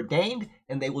has ordained,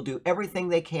 and they will do everything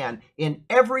they can in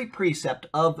every precept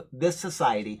of this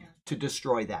society to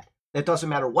destroy that. It doesn't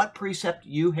matter what precept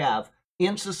you have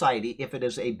in society. If it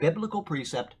is a biblical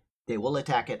precept, they will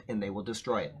attack it and they will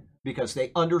destroy it because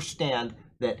they understand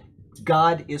that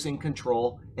God is in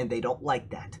control, and they don't like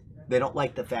that. They don't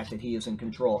like the fact that he is in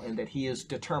control and that he has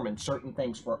determined certain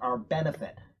things for our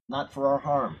benefit, not for our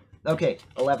harm. Okay,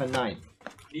 11:9.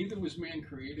 Neither was man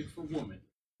created for woman,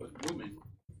 but woman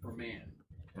for man.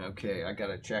 Okay, I got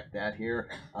to check that here.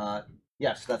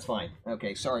 Yes, that's fine.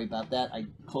 Okay, sorry about that. I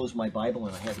closed my Bible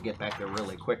and I had to get back there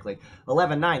really quickly.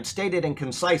 11:9, stated in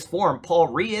concise form, Paul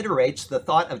reiterates the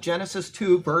thought of Genesis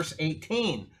 2, verse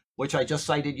 18, which I just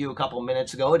cited you a couple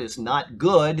minutes ago. It is not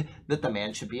good that the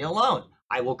man should be alone.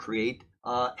 I will create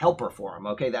a helper for him.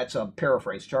 Okay, that's a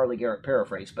paraphrase, Charlie Garrett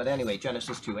paraphrase. But anyway,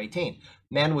 Genesis 2:18.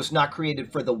 Man was not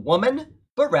created for the woman,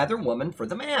 but rather woman for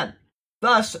the man.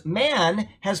 Thus, man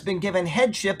has been given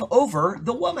headship over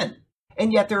the woman.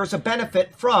 And yet there is a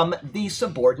benefit from the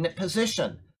subordinate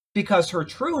position because her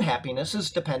true happiness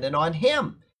is dependent on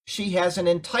him. She has an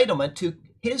entitlement to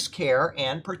his care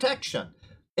and protection.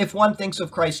 If one thinks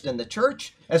of Christ in the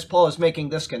church, as Paul is making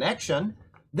this connection,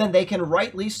 then they can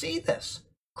rightly see this.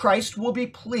 Christ will be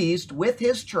pleased with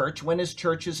his church when his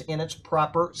church is in its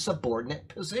proper subordinate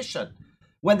position.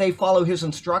 When they follow his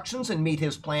instructions and meet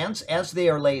his plans as they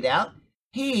are laid out,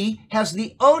 he has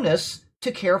the onus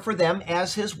to care for them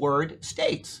as his word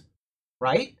states,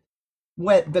 right?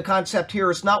 When the concept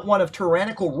here is not one of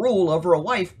tyrannical rule over a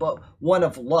wife, but one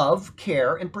of love,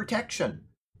 care, and protection.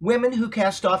 Women who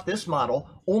cast off this model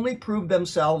only prove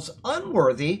themselves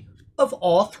unworthy of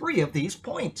all three of these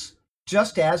points,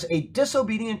 just as a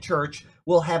disobedient church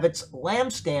will have its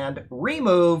lampstand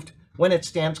removed when it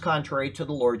stands contrary to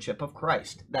the lordship of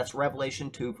Christ. That's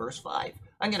Revelation 2, verse 5.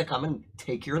 I'm going to come and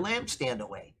take your lampstand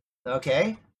away.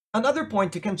 Okay? Another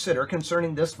point to consider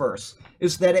concerning this verse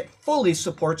is that it fully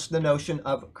supports the notion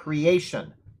of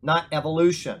creation, not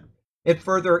evolution. It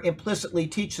further implicitly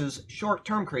teaches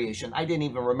short-term creation. I didn't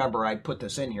even remember I put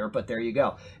this in here, but there you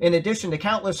go. In addition to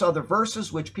countless other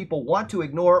verses which people want to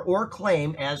ignore or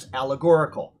claim as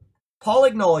allegorical. Paul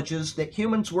acknowledges that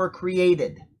humans were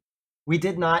created. We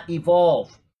did not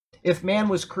evolve. If man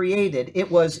was created, it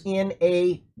was in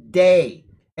a day,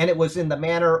 and it was in the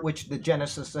manner which the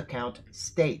Genesis account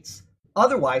states.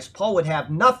 Otherwise, Paul would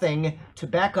have nothing to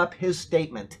back up his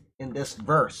statement in this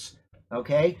verse.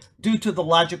 Okay, due to the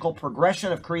logical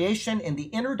progression of creation and the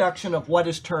introduction of what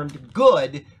is termed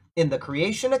good in the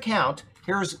creation account,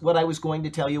 here's what I was going to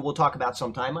tell you we'll talk about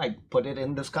sometime. I put it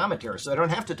in this commentary, so I don't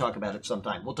have to talk about it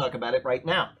sometime. We'll talk about it right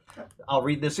now. I'll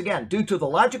read this again. Due to the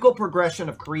logical progression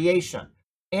of creation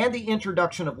and the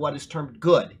introduction of what is termed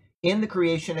good in the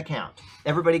creation account.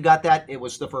 Everybody got that? It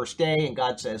was the first day, and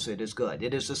God says it is good.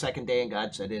 It is the second day, and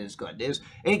God said it is good. It is,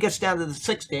 and he gets down to the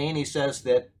sixth day, and he says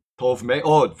that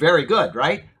oh, very good,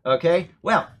 right? Okay,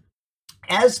 well,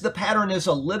 as the pattern is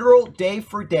a literal day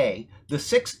for day, the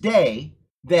sixth day,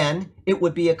 then it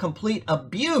would be a complete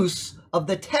abuse of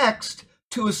the text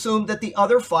to assume that the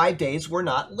other 5 days were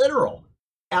not literal.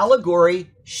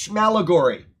 Allegory,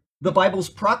 schmalegory. The Bible's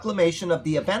proclamation of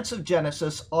the events of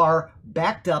Genesis are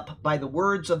backed up by the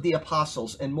words of the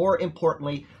apostles, and more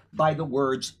importantly, by the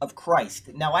words of Christ.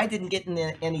 Now, I didn't get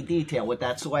into any detail with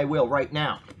that, so I will right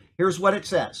now. Here's what it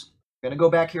says. I'm going to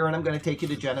go back here and I'm going to take you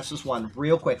to Genesis 1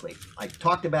 real quickly. I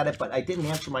talked about it, but I didn't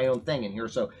answer my own thing in here,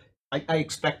 so I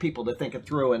expect people to think it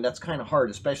through, and that's kind of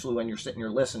hard, especially when you're sitting here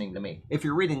listening to me. If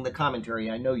you're reading the commentary,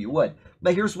 I know you would.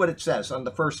 But here's what it says. On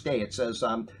the first day, it says,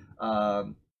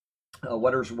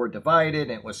 waters were divided,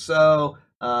 and it was so.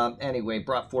 Anyway,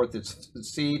 brought forth its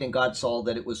seed, and God saw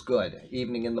that it was good.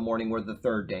 Evening and the morning were the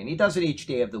third day. And he does it each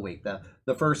day of the week.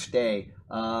 The first day,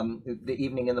 the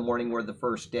evening and the morning were the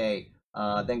first day.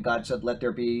 Then God said, let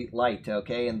there be light,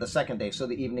 okay? And the second day, so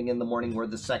the evening and the morning were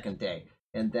the second day.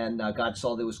 And then God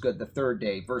saw that it was good the third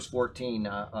day. Verse 14,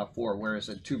 4, where is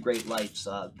it? Two great lights.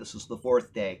 This is the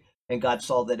fourth day. And God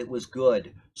saw that it was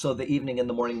good. So the evening and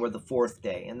the morning were the fourth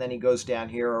day. And then he goes down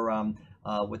here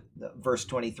with verse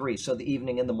 23. So the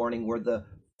evening and the morning were the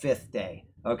fifth day.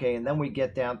 Okay, and then we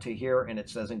get down to here, and it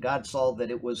says, and God saw that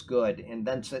it was good. And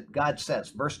then God says,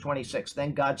 verse 26,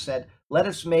 then God said, let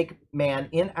us make man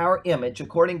in our image,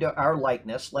 according to our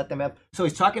likeness. Let them have. So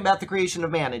he's talking about the creation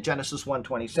of man in Genesis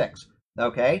 1:26.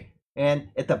 Okay, and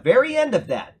at the very end of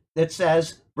that, it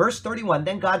says, verse 31,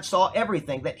 then God saw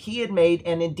everything that he had made,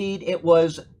 and indeed it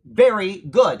was very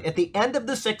good. At the end of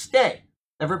the sixth day.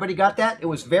 Everybody got that? It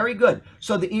was very good.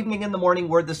 So the evening and the morning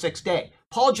were the sixth day.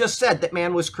 Paul just said that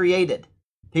man was created.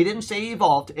 He didn't say he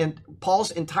evolved, and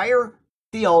Paul's entire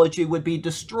theology would be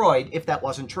destroyed if that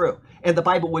wasn't true. And the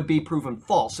Bible would be proven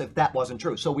false if that wasn't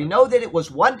true. So we know that it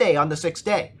was one day on the sixth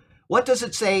day. What does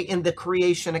it say in the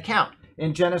creation account?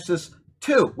 In Genesis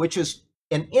 2, which is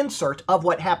an insert of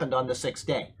what happened on the sixth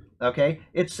day. Okay,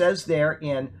 it says there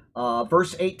in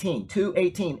verse 18,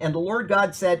 2:18, and the Lord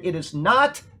God said, it is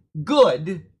not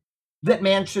good that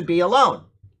man should be alone.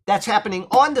 That's happening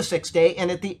on the sixth day, and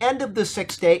at the end of the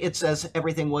sixth day, it says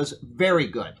everything was very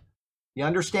good. You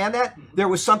understand that? There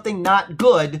was something not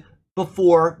good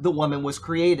before the woman was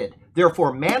created.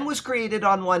 Therefore, man was created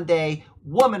on one day,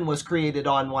 woman was created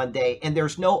on one day, and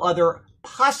there's no other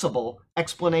possible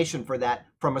explanation for that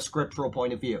from a scriptural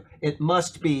point of view. It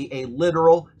must be a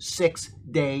literal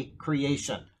 6-day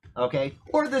creation, okay?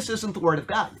 Or this isn't the word of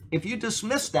God. If you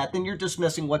dismiss that, then you're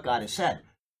dismissing what God has said.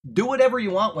 Do whatever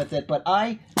you want with it, but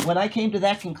when I came to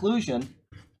that conclusion,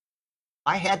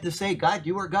 I had to say, God,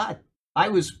 you are God. I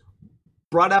was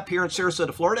brought up here in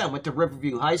Sarasota, Florida. I went to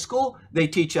Riverview High School. They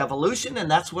teach evolution, and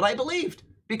that's what I believed,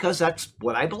 because that's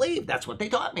what I believed. That's what they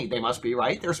taught me. They must be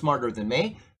right. They're smarter than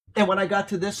me. And when I got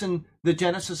to this in the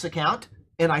Genesis account,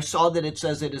 and I saw that it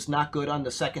says it is not good on the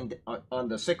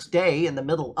sixth day, in the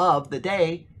middle of the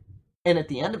day, and at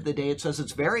the end of the day, it says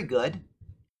it's very good.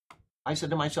 I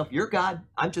said to myself, you're God.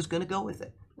 I'm just going to go with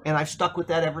it. And I've stuck with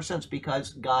that ever since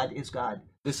because God is God.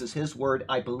 This is his word.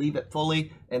 I believe it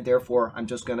fully, and therefore I'm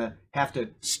just going to have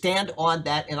to stand on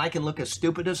that, and I can look as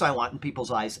stupid as I want in people's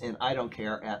eyes, and I don't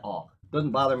care at all. Doesn't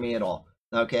bother me at all,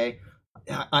 okay?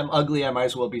 I'm ugly. I might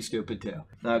as well be stupid too,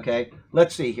 okay?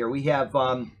 Let's see here. We have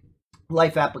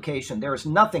life application. There is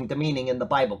nothing demeaning in the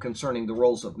Bible concerning the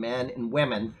roles of men and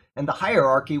women and the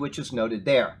hierarchy which is noted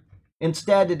there.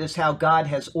 Instead, it is how God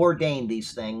has ordained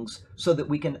these things so that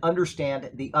we can understand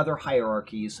the other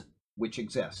hierarchies which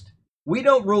exist. We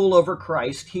don't rule over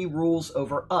Christ, he rules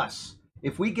over us.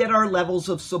 If we get our levels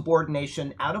of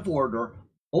subordination out of order,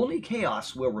 only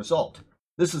chaos will result.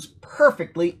 This is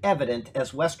perfectly evident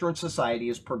as Western society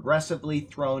is progressively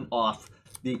thrown off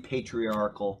the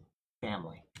patriarchal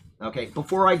family. Okay,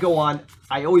 before I go on,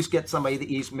 I always get somebody that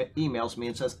emails me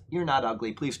and says, "You're not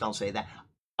ugly, please don't say that."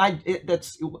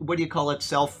 That's, what do you call it,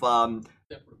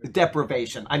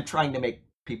 self-deprivation. I'm trying to make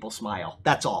people smile,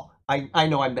 that's all. I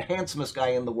know I'm the handsomest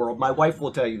guy in the world. My wife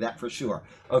will tell you that for sure.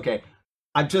 Okay,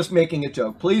 I'm just making a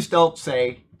joke. Please don't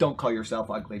call yourself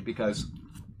ugly, because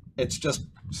it's just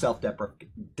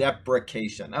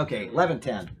self-deprecation. Okay,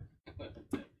 11:10.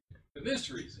 For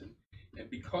this reason, and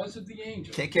because of the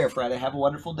angel, Take care, Friday. Have a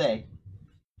wonderful day.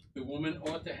 the woman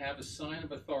ought to have a sign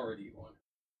of authority on her.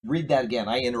 Read that again.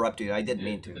 I interrupted you. I didn't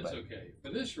mean to. That's But okay.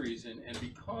 For this reason, and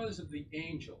because of the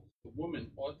angel, the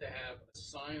woman ought to have a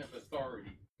sign of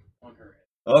authority on her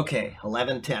head. okay,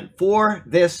 11:10. For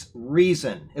this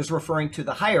reason is referring to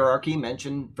the hierarchy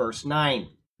mentioned verse 9.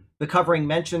 The covering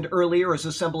mentioned earlier is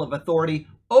a symbol of authority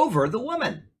over the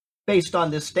woman. Based on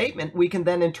this statement, we can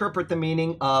then interpret the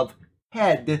meaning of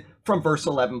head from verse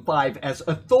 11:5 as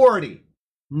authority,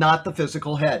 not the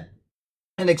physical head.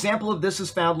 An example of this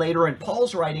is found later in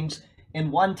Paul's writings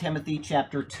in 1 Timothy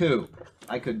chapter 2.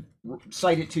 I could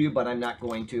cite it to you, but I'm not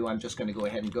going to. I'm just going to go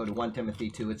ahead and go to 1 Timothy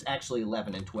 2. It's actually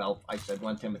 11 and 12. I said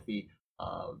 1 Timothy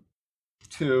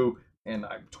 2 and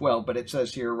 12, but it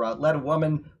says here, let a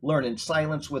woman learn in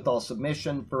silence with all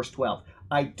submission. Verse 12,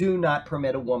 I do not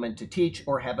permit a woman to teach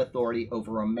or have authority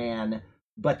over a man,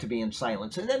 but to be in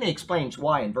silence. And then he explains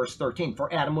why in verse 13.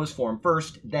 For Adam was formed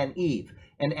first, then Eve.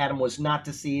 And Adam was not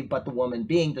deceived, but the woman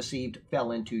being deceived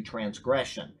fell into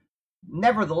transgression.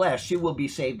 Nevertheless, she will be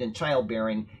saved in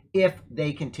childbearing if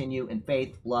they continue in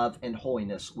faith, love, and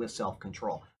holiness with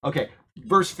self-control. Okay,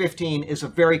 verse 15 is a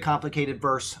very complicated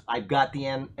verse. I've got the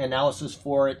analysis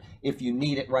for it if you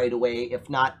need it right away. If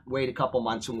not, wait a couple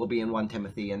months and we'll be in 1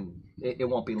 Timothy, and it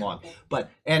won't be long. But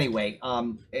anyway,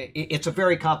 it's a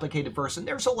very complicated verse, and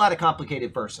there's a lot of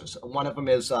complicated verses. One of them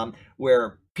is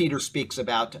where Peter speaks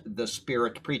about the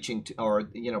Spirit preaching to,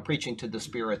 preaching to the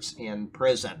spirits in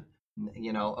prison.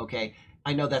 Okay,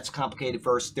 I know that's a complicated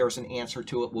verse. There's an answer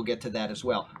to it. We'll get to that as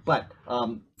well. But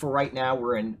for right now,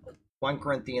 we're in 1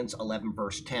 Corinthians 11,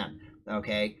 verse 10.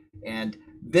 Okay, and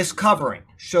this covering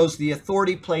shows the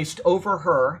authority placed over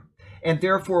her, and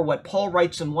therefore what Paul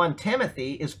writes in 1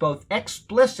 Timothy is both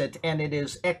explicit and it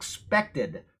is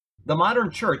expected. The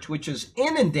modern church, which is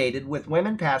inundated with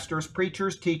women pastors,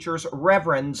 preachers, teachers,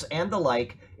 reverends, and the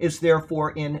like, is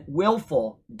therefore in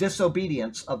willful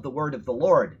disobedience of the word of the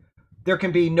Lord. There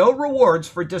can be no rewards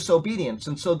for disobedience,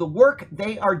 and so the work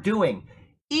they are doing,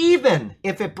 even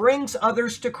if it brings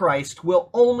others to Christ, will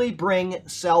only bring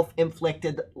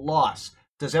self-inflicted loss.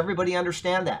 Does everybody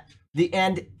understand that? The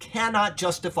end cannot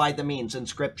justify the means in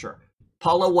Scripture.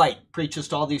 Paula White preaches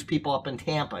to all these people up in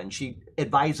Tampa, and she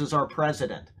advises our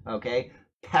president, okay?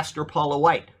 Pastor Paula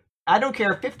White. I don't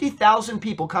care if 50,000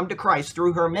 people come to Christ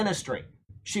through her ministry.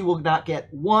 She will not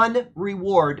get one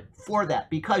reward for that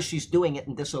because she's doing it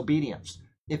in disobedience.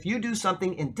 If you do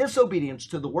something in disobedience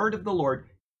to the word of the Lord,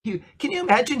 can you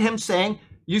imagine him saying,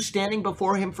 you standing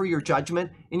before him for your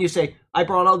judgment, and you say, I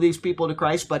brought all these people to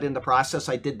Christ, but in the process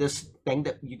I did this thing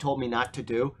that you told me not to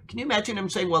do? Can you imagine him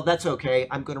saying, well, that's okay,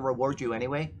 I'm going to reward you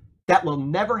anyway? That will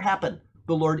never happen.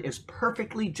 The Lord is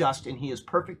perfectly just, and he is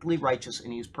perfectly righteous,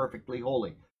 and he is perfectly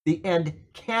holy. The end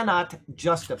cannot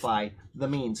justify the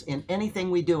means in anything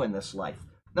we do in this life.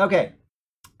 Okay,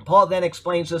 Paul then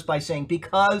explains this by saying,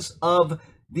 because of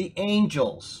the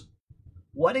angels.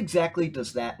 What exactly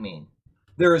does that mean?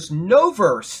 There is no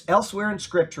verse elsewhere in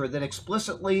Scripture that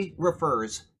explicitly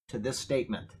refers to this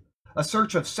statement. A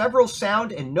search of several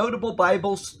sound and notable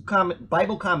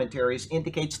Bible commentaries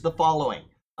indicates the following.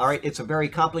 All right, it's a very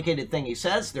complicated thing he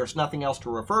says. There's nothing else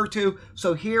to refer to.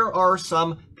 So here are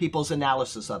some people's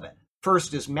analysis of it.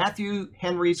 First is Matthew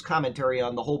Henry's commentary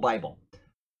on the whole Bible.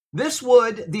 This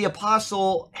would the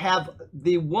apostle have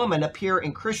the woman appear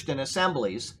in Christian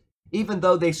assemblies even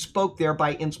though they spoke there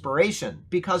by inspiration,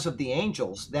 because of the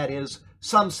angels. That is,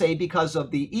 some say because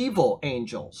of the evil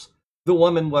angels. The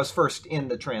woman was first in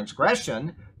the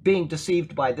transgression, being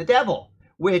deceived by the devil,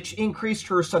 which increased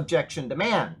her subjection to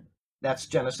man. That's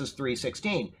Genesis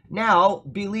 3:16. Now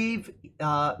believe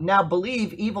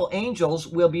evil angels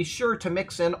will be sure to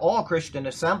mix in all Christian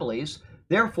assemblies.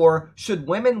 Therefore, should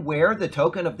women wear the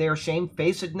token of their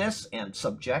shamefacedness and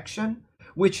subjection,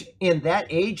 which in that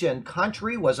age and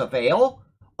country was a veil?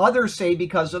 Others say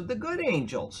because of the good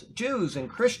angels. Jews and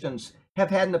Christians have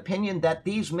had an opinion that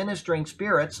these ministering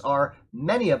spirits are,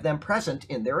 many of them, present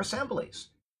in their assemblies.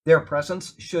 Their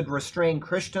presence should restrain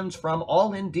Christians from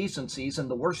all indecencies in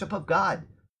the worship of God.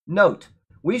 Note,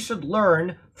 we should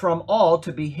learn from all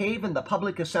to behave in the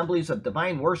public assemblies of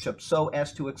divine worship so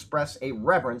as to express a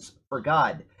reverence for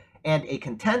God and a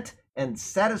content and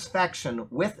satisfaction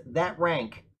with that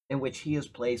rank in which he has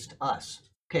placed us.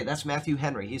 Okay, that's Matthew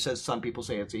Henry. He says some people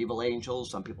say it's evil angels,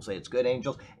 some people say it's good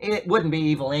angels. It wouldn't be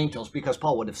evil angels because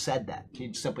Paul would have said that.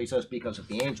 He simply says because of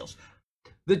the angels.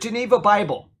 The Geneva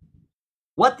Bible.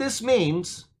 What this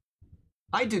means,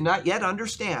 I do not yet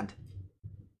understand.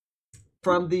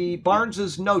 From the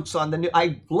Barnes's notes on the New,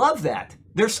 I love that.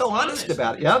 They're so honest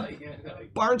about it. Yeah.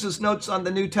 Barnes's notes on the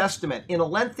New Testament in a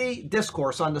lengthy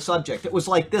discourse on the subject. It was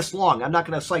like this long. I'm not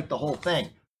going to cite the whole thing.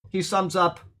 He sums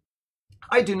up,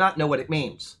 I do not know what it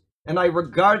means, and I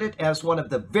regard it as one of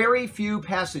the very few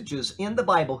passages in the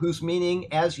Bible whose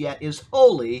meaning as yet is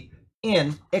wholly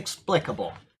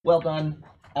inexplicable. Well done,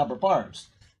 Albert Barnes.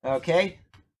 Okay.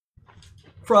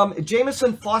 From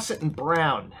Jameson, Fawcett, and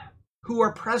Brown, who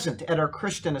are present at our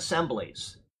Christian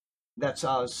assemblies. That's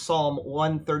Psalm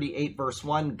 138, verse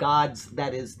 1, God's,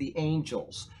 that is, the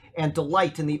angels, and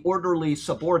delight in the orderly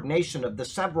subordination of the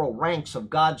several ranks of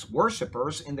God's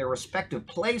worshipers in their respective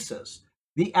places,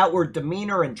 the outward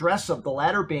demeanor and dress of the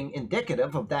latter being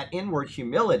indicative of that inward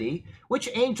humility which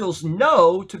angels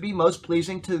know to be most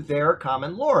pleasing to their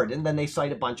common Lord. And then they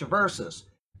cite a bunch of verses.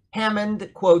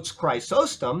 Hammond quotes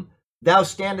Chrysostom, thou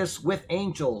standest with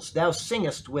angels, thou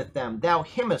singest with them, thou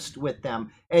hymnest with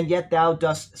them, and yet thou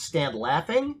dost stand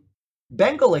laughing?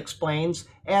 Bengel explains,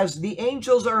 as the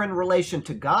angels are in relation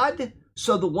to God,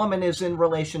 so the woman is in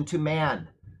relation to man.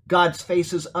 God's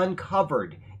face is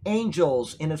uncovered.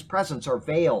 Angels in his presence are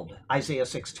veiled. Isaiah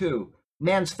 6:2.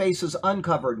 Man's face is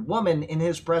uncovered. Woman in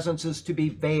his presence is to be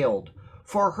veiled.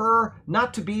 For her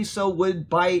not to be so would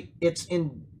by its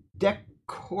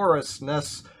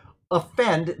indecorousness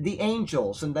offend the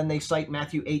angels. And then they cite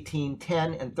Matthew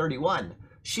 18:10 and 31.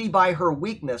 She by her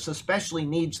weakness especially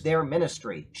needs their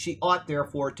ministry. She ought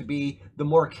therefore to be the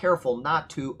more careful not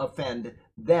to offend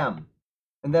them.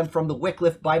 And then from the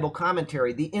Wycliffe Bible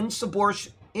Commentary, the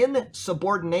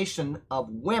insubordination of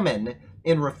women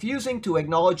in refusing to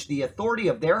acknowledge the authority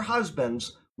of their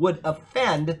husbands would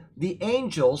offend the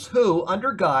angels who,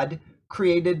 under God,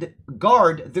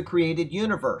 guard the created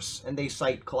universe. And they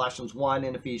cite Colossians 1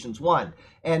 and Ephesians 1.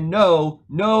 And no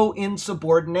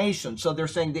insubordination. So they're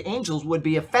saying the angels would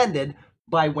be offended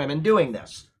by women doing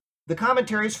this. The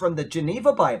commentaries from the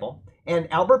Geneva Bible and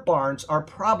Albert Barnes are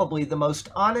probably the most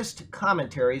honest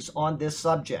commentaries on this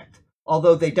subject,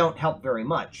 although they don't help very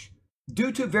much.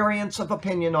 Due to variance of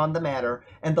opinion on the matter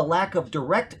and the lack of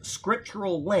direct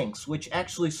scriptural links which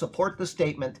actually support the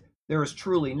statement, there is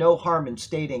truly no harm in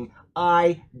stating,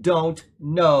 I don't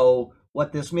know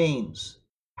what this means.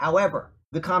 However,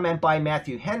 the comment by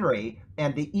Matthew Henry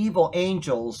and the evil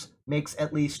angels makes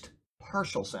at least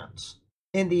partial sense.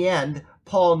 In the end,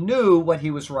 Paul knew what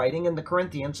he was writing, and the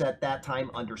Corinthians at that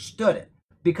time understood it.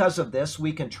 Because of this,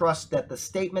 we can trust that the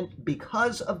statement,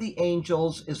 because of the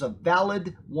angels, is a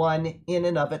valid one in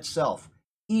and of itself,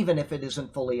 even if it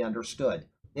isn't fully understood.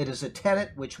 It is a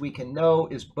tenet which we can know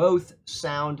is both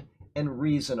sound and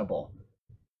reasonable.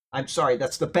 I'm sorry,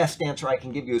 that's the best answer I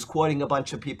can give you, is quoting a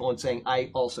bunch of people and saying,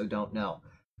 I also don't know.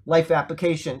 Life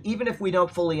application, even if we don't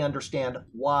fully understand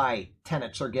why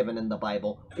tenets are given in the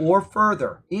Bible, or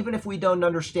further, even if we don't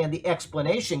understand the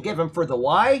explanation given for the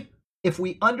why, if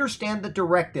we understand the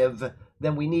directive,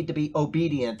 then we need to be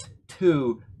obedient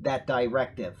to that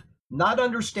directive. Not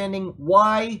understanding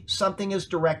why something is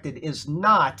directed is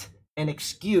not an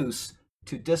excuse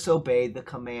to disobey the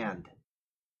command.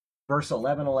 Verse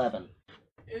 11:11.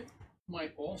 It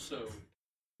might also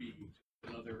be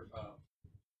another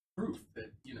proof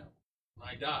that, when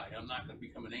I die, I'm not going to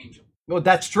become an angel. Well,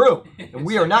 that's true. And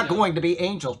we are not going to be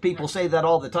angels. People say that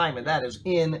all the time, and that is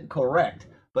incorrect.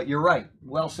 But you're right.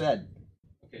 Well said.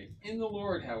 Okay. In the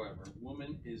Lord, however,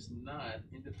 woman is not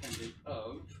independent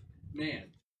of man,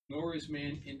 nor is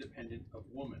man independent of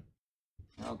woman.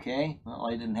 Okay, well,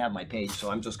 I didn't have my page,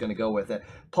 so I'm just going to go with it.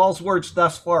 Paul's words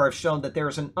thus far have shown that there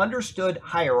is an understood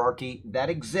hierarchy that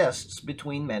exists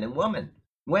between men and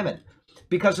women.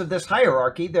 Because of this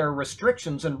hierarchy, there are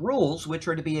restrictions and rules which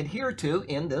are to be adhered to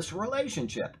in this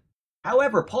relationship.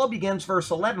 However, Paul begins verse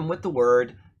 11 with the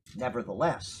word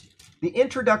nevertheless. The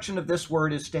introduction of this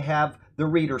word is to have the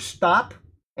reader stop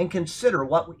and consider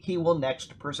what he will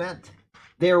next present.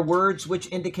 They are words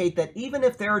which indicate that even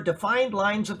if there are defined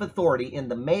lines of authority in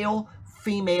the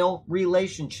male-female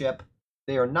relationship,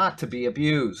 they are not to be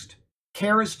abused.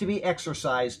 Care is to be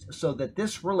exercised so that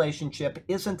this relationship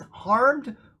isn't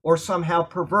harmed or somehow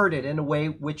perverted in a way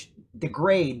which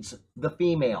degrades the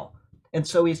female. And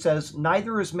so he says,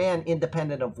 neither is man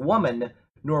independent of woman,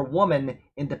 nor woman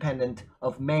independent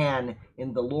of man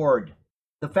in the Lord.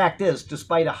 The fact is,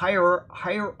 despite a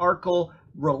hierarchical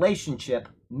relationship,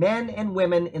 men and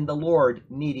women in the Lord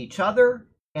need each other,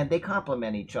 and they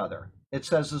complement each other. It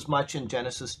says as much in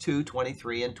Genesis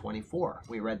 2:23 and 24.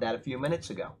 We read that a few minutes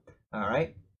ago. All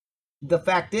right? The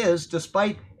fact is,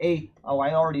 despite I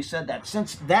already said that.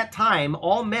 Since that time,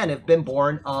 all men have been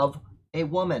born of a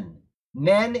woman.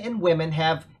 Men and women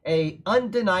have an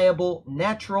undeniable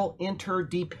natural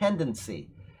interdependency.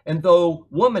 And though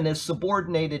woman is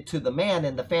subordinated to the man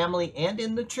in the family and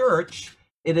in the church,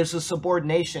 it is a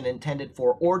subordination intended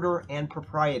for order and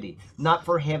propriety, not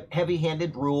for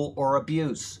heavy-handed rule or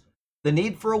abuse. The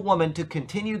need for a woman to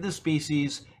continue the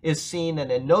species is seen in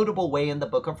a notable way in the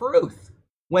book of Ruth.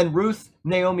 When Ruth,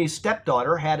 Naomi's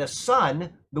stepdaughter, had a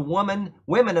son, the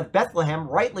women of Bethlehem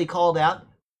rightly called out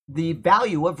the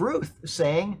value of Ruth,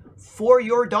 saying, "For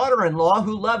your daughter-in-law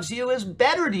who loves you is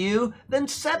better to you than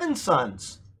 7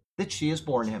 sons that she has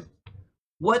borne him."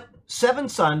 What 7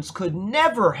 sons could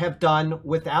never have done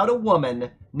without a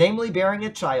woman, namely bearing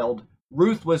a child,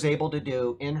 Ruth was able to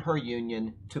do in her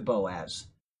union to Boaz.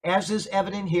 As is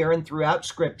evident here and throughout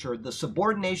Scripture, the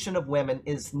subordination of women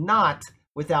is not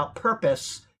without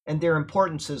purpose, and their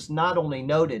importance is not only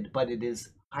noted, but it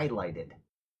is highlighted.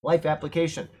 Life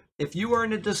application. If you are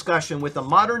in a discussion with a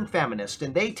modern feminist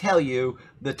and they tell you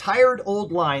the tired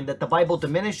old line that the Bible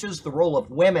diminishes the role of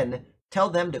women, tell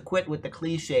them to quit with the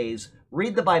cliches,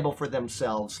 read the Bible for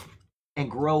themselves,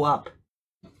 and grow up.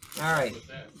 All right,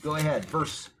 go ahead.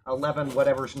 Verse 11,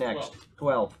 whatever's next.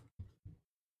 12.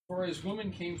 For as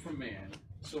woman came from man,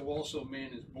 so also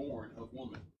man is born of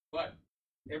woman. But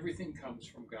everything comes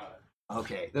from God.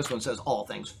 Okay, this one says all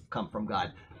things come from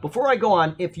God. Before I go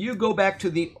on, if you go back to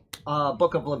the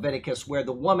book of Leviticus where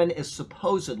the woman is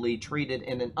supposedly treated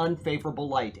in an unfavorable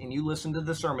light, and you listen to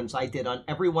the sermons I did on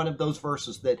every one of those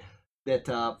verses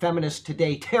that feminists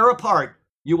today tear apart,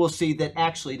 you will see that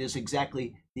actually it is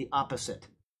exactly the opposite.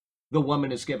 The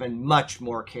woman is given much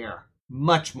more care,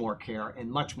 and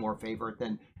much more favor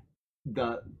than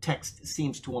the text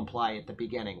seems to imply at the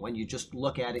beginning. When you just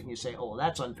look at it and you say, oh,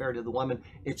 that's unfair to the woman,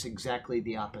 it's exactly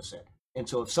the opposite. And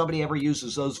so if somebody ever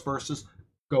uses those verses,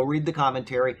 go read the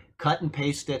commentary, cut and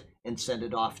paste it, and send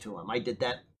it off to him. I did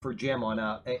that for Jim on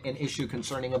an issue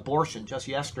concerning abortion just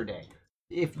yesterday.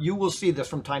 If you will see this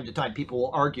from time to time, people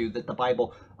will argue that the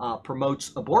Bible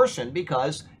promotes abortion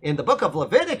because in the book of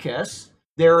Leviticus,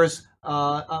 there is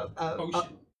a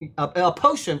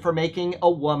potion for making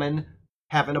a woman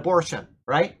have an abortion,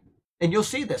 right? And you'll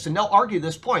see this, and they'll argue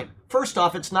this point. First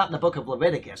off, it's not in the book of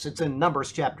Leviticus. It's in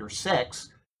Numbers chapter 6,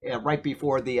 right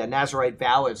before the Nazarite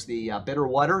vow is the bitter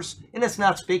waters, and it's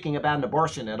not speaking about an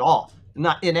abortion at all,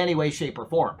 not in any way, shape, or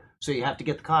form. So you have to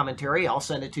get the commentary. I'll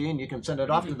send it to you, and you can send it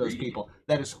off to those people.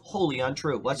 That is wholly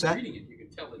untrue. What's that? Reading it, you can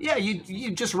tell it. Yeah,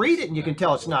 you just read it, and you can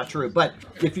tell it's not true. But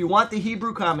if you want the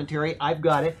Hebrew commentary, I've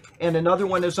got it. And another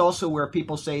one is also where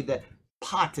people say that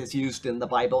pot is used in the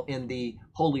Bible in the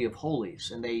Holy of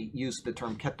Holies, and they use the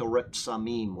term ketoret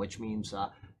samim, which means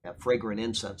fragrant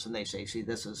incense, and they say, see,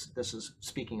 this is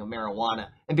speaking of marijuana.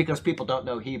 And because people don't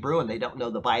know Hebrew and they don't know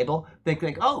the Bible, they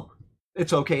think, oh,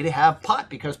 it's okay to have pot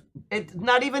because it's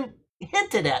not even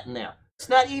hinted at in there. It's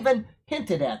not even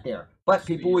hinted at there, but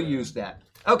people will use that.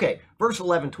 Okay, verse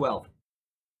 11, 12.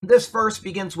 This verse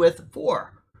begins with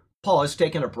for. Paul has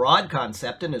taken a broad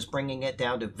concept and is bringing it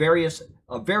down to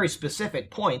very specific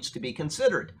points to be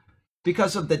considered.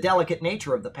 Because of the delicate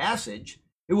nature of the passage,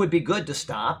 it would be good to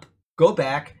stop, go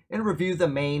back, and review the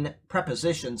main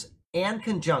prepositions and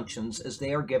conjunctions as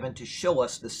they are given to show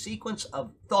us the sequence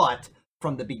of thought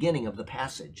from the beginning of the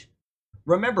passage.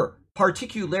 Remember,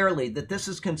 particularly, that this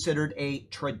is considered a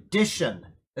tradition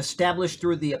established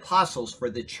through the apostles for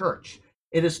the church.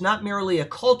 It is not merely a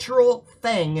cultural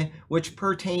thing which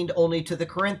pertained only to the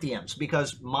Corinthians,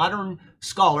 because modern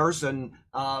scholars and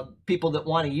people that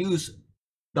want to use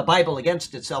The Bible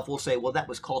against itself will say, well, that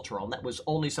was cultural, and that was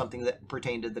only something that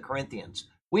pertained to the Corinthians.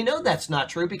 We know that's not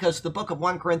true because the book of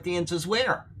 1 Corinthians is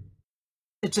where?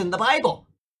 It's in the Bible.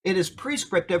 It is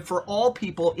prescriptive for all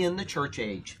people in the church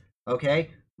age.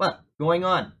 Okay? But going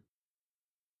on.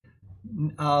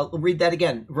 Read that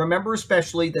again. Remember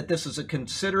especially that this is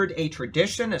considered a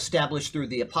tradition established through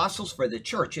the apostles for the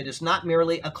church. It is not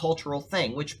merely a cultural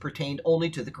thing which pertained only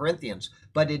to the Corinthians,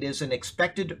 but it is an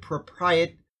expected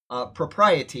propriety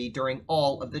during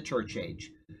all of the church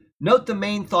age. Note the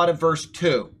main thought of verse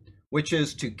 2, which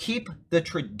is to keep the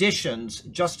traditions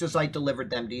just as I delivered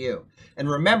them to you. And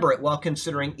remember it while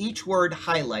considering each word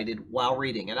highlighted while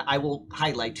reading. And I will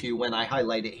highlight to you when I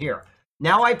highlight it here.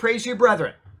 Now I praise you,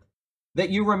 brethren, that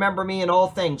you remember me in all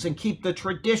things and keep the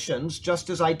traditions just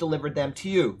as I delivered them to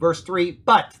you. Verse 3,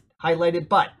 but, highlighted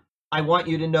but, I want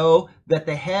you to know that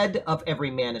the head of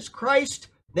every man is Christ,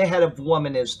 the head of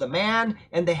woman is the man,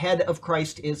 and the head of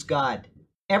Christ is God.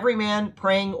 Every man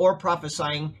praying or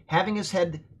prophesying, having his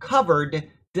head covered,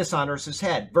 dishonors his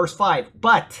head. Verse 5,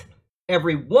 but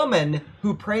every woman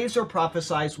who prays or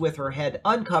prophesies with her head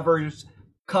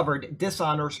covered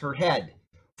dishonors her head.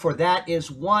 For that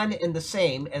is one and the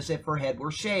same as if her head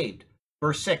were shaved.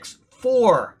 Verse 6,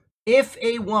 for if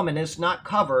a woman is not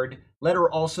covered, let her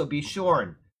also be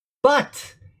shorn.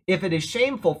 But if it is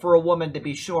shameful for a woman to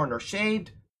be shorn or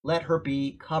shaved, let her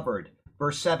be covered.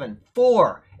 Verse 7,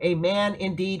 for a man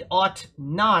indeed ought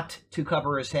not to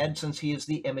cover his head, since he is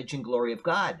the image and glory of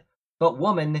God. But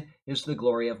woman is the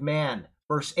glory of man.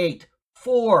 Verse 8,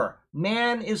 for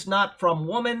man is not from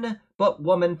woman, but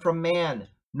woman from man.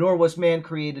 Nor was man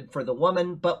created for the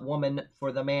woman, but woman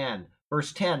for the man.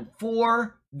 Verse 10,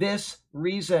 for this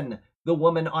reason the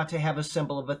woman ought to have a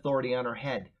symbol of authority on her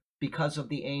head, because of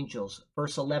the angels.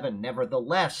 Verse 11,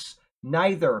 nevertheless,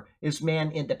 neither is man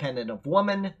independent of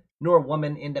woman, nor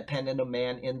woman independent of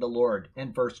man in the Lord.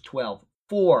 And verse 12,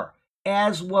 for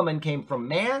as woman came from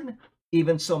man,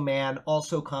 even so man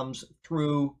also comes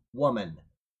through woman.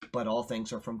 But all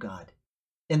things are from God.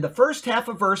 In the first half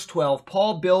of verse 12,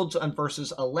 Paul builds on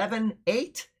verses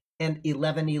 11:8 and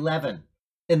 11:11.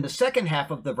 In the second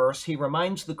half of the verse, he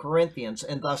reminds the Corinthians,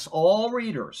 and thus all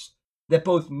readers, that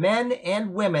both men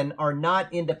and women are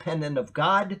not independent of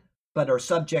God, but are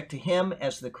subject to him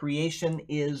as the creation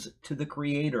is to the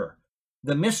Creator.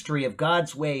 The mystery of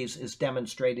God's ways is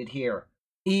demonstrated here.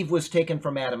 Eve was taken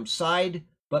from Adam's side,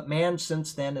 but man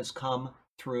since then has come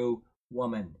through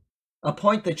woman. A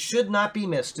point that should not be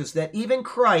missed is that even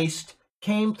Christ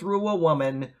came through a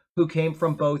woman who came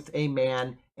from both a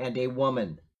man and a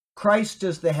woman. Christ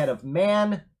is the head of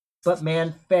man, but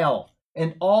man fell,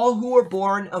 and all who are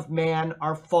born of man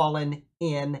are fallen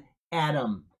in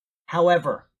Adam.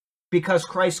 However, because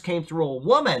Christ came through a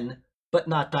woman, but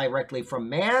not directly from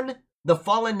man, the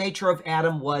fallen nature of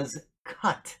Adam was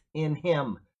cut in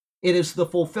him. It is the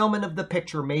fulfillment of the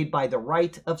picture made by the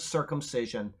rite of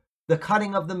circumcision. The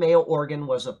cutting of the male organ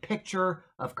was a picture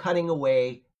of cutting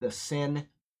away the sin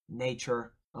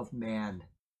nature of man.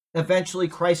 Eventually,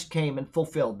 Christ came and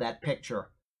fulfilled that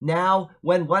picture. Now,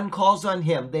 when one calls on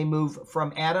him, they move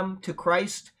from Adam to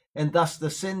Christ, and thus the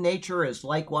sin nature is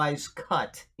likewise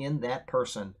cut in that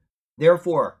person.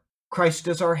 Therefore, Christ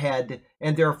is our head,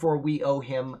 and therefore we owe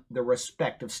him the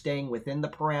respect of staying within the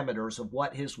parameters of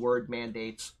what his word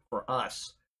mandates for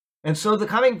us. And so the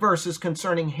coming verses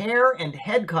concerning hair and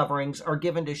head coverings are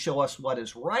given to show us what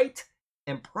is right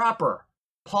and proper.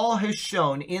 Paul has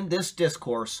shown in this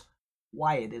discourse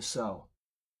why it is so.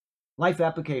 Life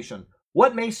application.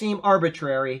 What may seem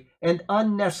arbitrary and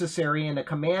unnecessary in a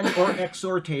command or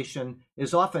exhortation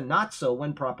is often not so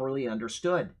when properly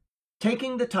understood.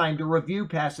 Taking the time to review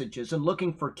passages and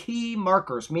looking for key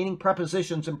markers, meaning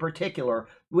prepositions in particular,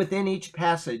 within each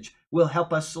passage will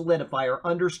help us solidify our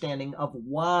understanding of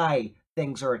why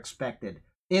things are expected.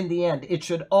 In the end, it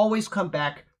should always come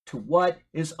back to what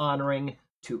is honoring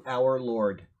to our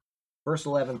Lord. Verse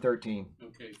 11-13.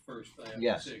 Okay, first I have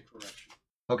Yes. to say correction.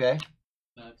 Okay?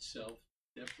 Not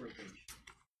self-deprivation.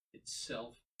 It's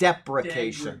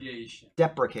Deprecation. self-degradation.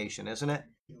 Deprecation, isn't it?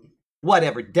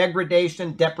 Whatever.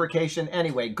 Degradation, deprecation.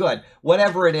 Anyway, good.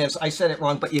 Whatever it is, I said it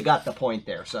wrong, but you got the point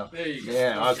there. So, There you go.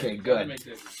 yeah, okay, gotta good. make that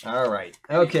mistake. All right.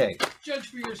 Okay. Judge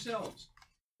for yourselves.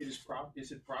 Is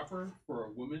it proper for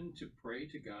a woman to pray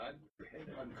to God with her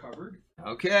head uncovered?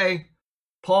 Okay.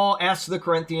 Paul asks the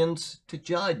Corinthians to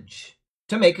judge,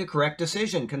 to make a correct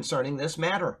decision concerning this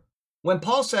matter. When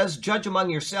Paul says, judge among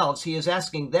yourselves, he is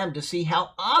asking them to see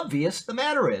how obvious the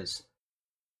matter is.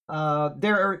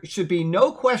 There should be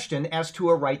no question as to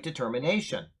a right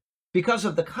determination. Because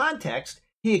of the context,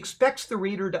 He expects the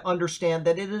reader to understand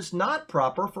that it is not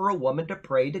proper for a woman to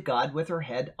pray to God with her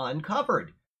head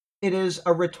uncovered. It is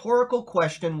a rhetorical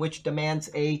question which demands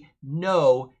a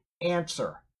no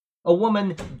answer. A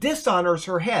woman dishonors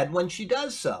her head when she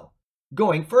does so.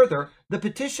 Going further, the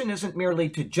petition isn't merely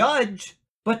to judge,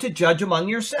 but to judge among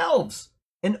yourselves.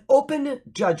 An open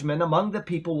judgment among the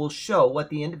people will show what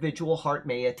the individual heart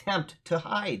may attempt to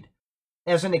hide.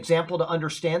 As an example to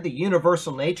understand the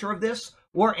universal nature of this,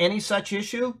 or any such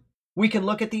issue, we can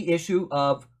look at the issue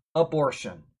of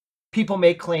abortion. People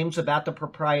make claims about the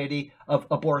propriety of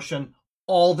abortion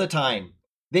all the time.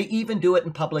 They even do it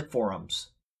in public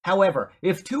forums. However,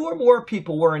 if two or more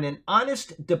people were in an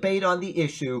honest debate on the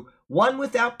issue, one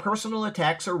without personal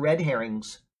attacks or red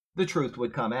herrings, the truth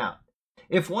would come out.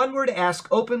 If one were to ask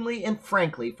openly and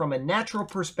frankly from a natural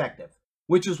perspective,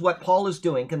 which is what Paul is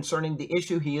doing concerning the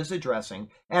issue he is addressing,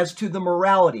 as to the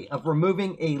morality of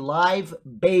removing a live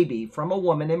baby from a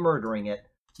woman and murdering it,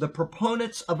 the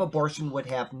proponents of abortion would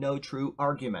have no true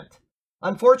argument.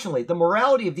 Unfortunately, the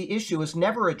morality of the issue is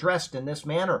never addressed in this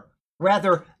manner.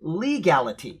 Rather,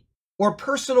 legality or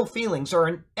personal feelings are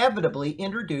inevitably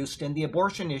introduced, and the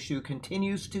abortion issue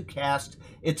continues to cast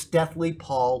its deathly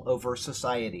pall over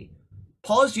society.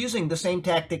 Paul is using the same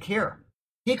tactic here.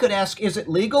 He could ask, is it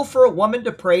legal for a woman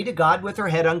to pray to God with her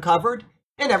head uncovered?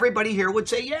 And everybody here would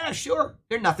say, yeah, sure.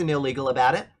 There's nothing illegal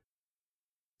about it.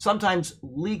 Sometimes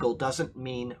legal doesn't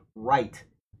mean right.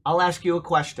 I'll ask you a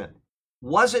question.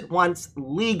 Was it once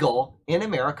legal in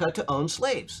America to own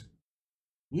slaves?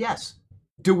 Yes.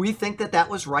 Do we think that that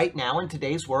was right now in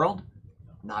today's world?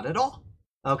 Not at all.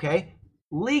 Okay?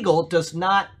 Legal does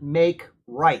not make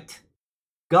right.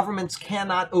 Governments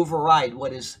cannot override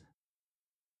what is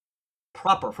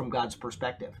proper from God's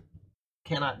perspective.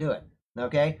 Cannot do it.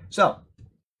 Okay? So,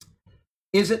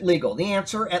 is it legal? The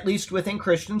answer, at least within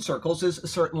Christian circles, is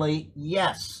certainly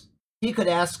yes. He could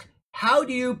ask, how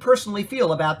do you personally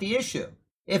feel about the issue?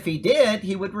 If he did,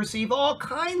 he would receive all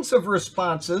kinds of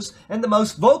responses, and the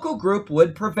most vocal group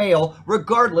would prevail,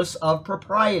 regardless of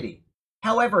propriety.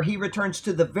 However, he returns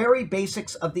to the very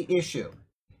basics of the issue.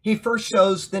 He first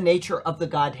shows the nature of the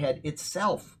Godhead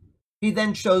itself. He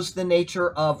then shows the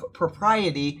nature of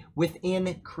propriety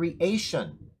within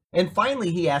creation. And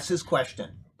finally, he asks his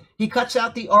question. He cuts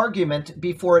out the argument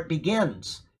before it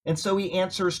begins. And so he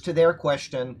answers to their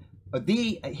question.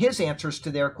 His answers to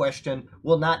their question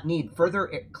will not need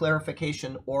further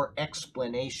clarification or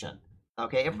explanation.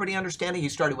 Okay, everybody understanding? He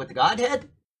started with the Godhead,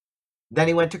 then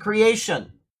he went to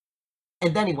creation,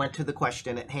 and then he went to the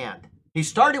question at hand. He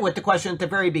started with the question at the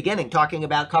very beginning, talking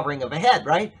about covering of a head,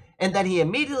 right? And then he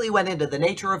immediately went into the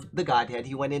nature of the Godhead.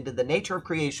 He went into the nature of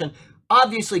creation.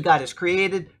 Obviously, God has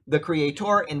created the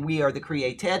creator, and we are the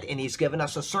created, and he's given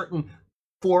us a certain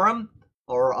forum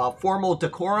or a formal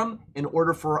decorum in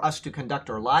order for us to conduct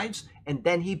our lives. And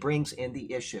then he brings in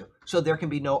the issue. So there can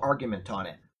be no argument on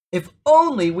it. If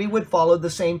only we would follow the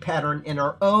same pattern in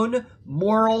our own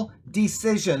moral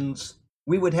decisions,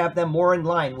 we would have them more in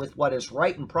line with what is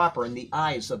right and proper in the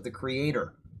eyes of the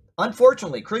Creator.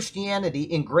 Unfortunately, Christianity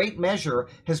in great measure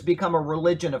has become a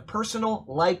religion of personal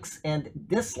likes and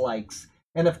dislikes,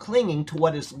 and of clinging to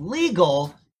what is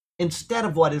legal instead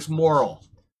of what is moral.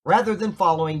 Rather than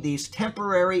following these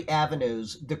temporary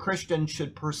avenues, the Christian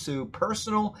should pursue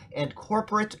personal and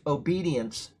corporate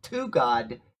obedience to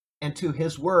God and to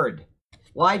his word.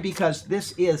 Why? Because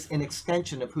this is an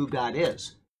extension of who God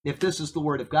is. If this is the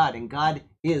word of God and God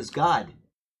is God,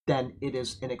 then it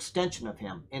is an extension of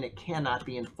him, and it cannot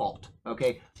be in fault.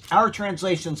 Okay? Our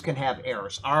translations can have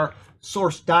errors. Our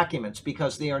source documents,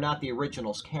 because they are not the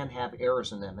originals, can have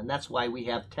errors in them. And that's why we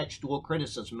have textual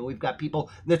criticism. And we've got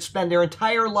people that spend their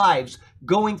entire lives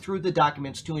going through the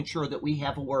documents to ensure that we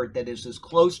have a word that is as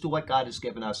close to what God has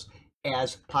given us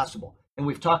as possible. And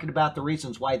we've talked about the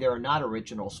reasons why there are not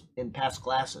originals in past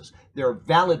classes. There are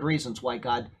valid reasons why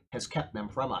God has kept them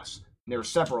from us. There are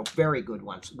several very good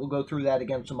ones. We'll go through that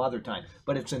again some other time.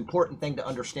 But it's an important thing to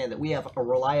understand that we have a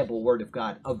reliable word of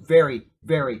God, a very,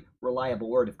 very reliable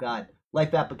word of God.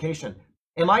 Life application.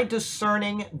 Am I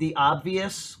discerning the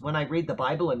obvious when I read the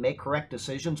Bible and make correct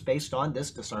decisions based on this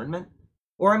discernment?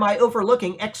 Or am I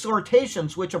overlooking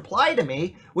exhortations which apply to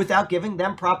me without giving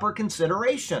them proper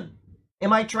consideration?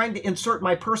 Am I trying to insert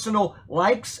my personal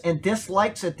likes and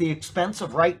dislikes at the expense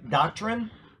of right doctrine?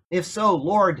 If so,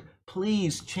 Lord,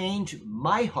 please change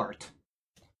my heart.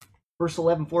 Verse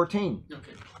 11-14.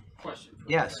 Okay, question.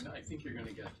 Yes. I think you're going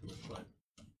to get to it, but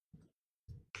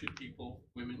should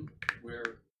women wear...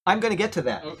 I'm going to get to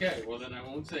that. Okay, well then I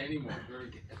won't say anymore.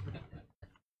 Very good.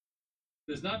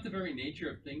 Does not the very nature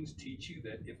of things teach you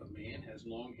that if a man has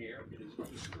long hair, it is a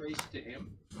disgrace to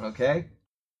him? Okay.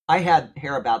 I had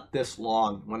hair about this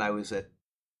long when I was at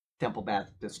Temple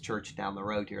Baptist Church down the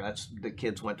road here. That's the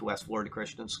kids went to West Florida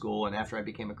Christian School, and after I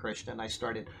became a Christian, I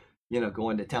started,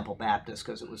 going to Temple Baptist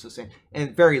because it was the same,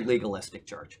 and very legalistic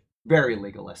church, very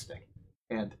legalistic.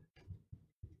 And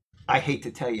I hate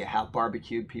to tell you how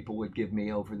barbecued people would give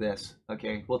me over this.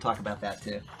 Okay, we'll talk about that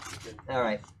too. All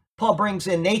right. Paul brings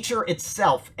in nature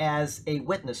itself as a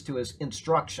witness to his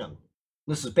instruction.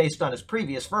 This is based on his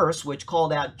previous verse, which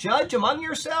called out, "Judge among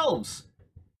yourselves.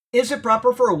 Is it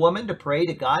proper for a woman to pray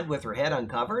to God with her head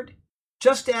uncovered?"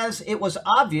 Just as it was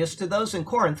obvious to those in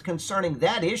Corinth concerning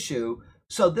that issue,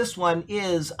 so this one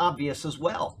is obvious as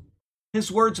well.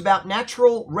 His words about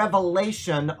natural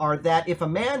revelation are that if a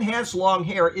man has long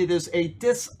hair, it is a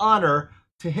dishonor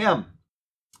to him.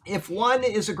 If one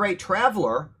is a great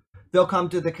traveler, they'll come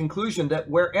to the conclusion that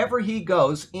wherever he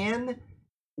goes,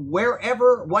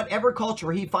 whatever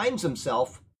culture he finds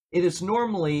himself, it is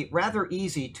normally rather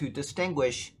easy to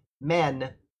distinguish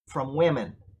men from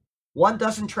women. One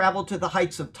doesn't travel to the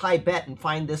heights of Tibet and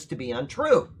find this to be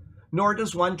untrue, nor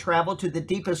does one travel to the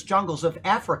deepest jungles of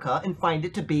Africa and find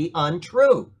it to be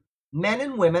untrue. Men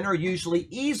and women are usually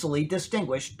easily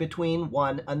distinguished between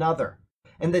one another,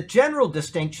 and the general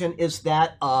distinction is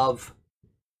that of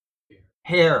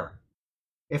hair.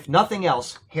 If nothing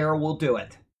else, hair will do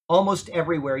it almost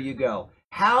everywhere you go.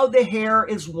 How the hair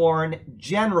is worn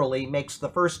generally makes the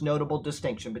first notable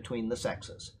distinction between the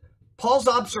sexes. Paul's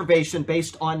observation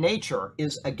based on nature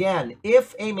is, again,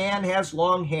 if a man has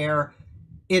long hair,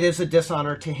 it is a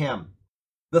dishonor to him.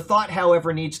 The thought,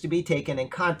 however, needs to be taken and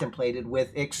contemplated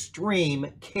with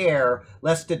extreme care,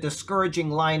 lest a discouraging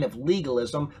line of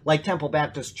legalism, like Temple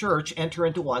Baptist Church, enter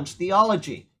into one's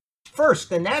theology. First,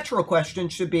 the natural question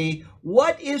should be,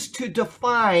 what is to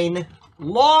define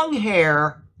long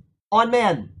hair on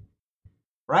men?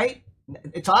 Right?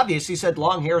 It's obvious. He said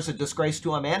long hair is a disgrace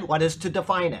to a man. What is to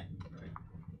define it?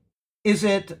 Is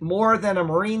it more than a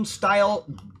Marine-style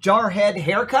jarhead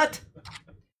haircut?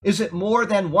 Is it more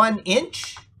than 1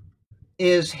 inch?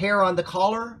 Is hair on the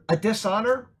collar a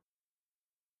dishonor?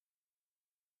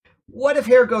 What if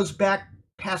hair goes back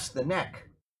past the neck?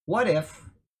 What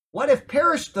if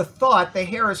perished the thought the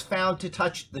hair is found to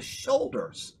touch the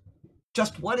shoulders?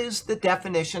 Just what is the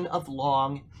definition of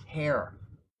long hair?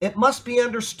 It must be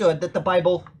understood that the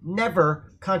Bible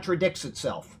never contradicts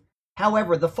itself.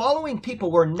 However, the following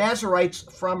people were Nazarites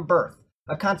from birth,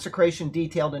 a consecration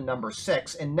detailed in number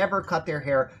 6, and never cut their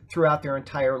hair throughout their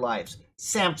entire lives.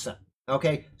 Samson,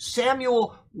 okay?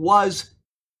 Samuel was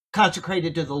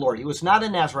consecrated to the Lord. He was not a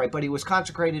Nazarite, but he was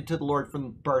consecrated to the Lord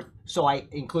from birth, so I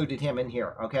included him in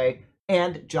here, okay?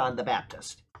 And John the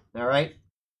Baptist, all right?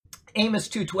 Amos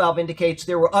 2:12 indicates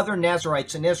there were other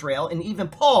Nazarites in Israel, and even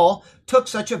Paul took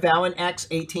such a vow in Acts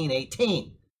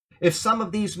 18:18. If some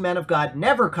of these men of God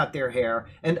never cut their hair,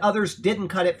 and others didn't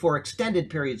cut it for extended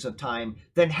periods of time,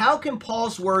 then how can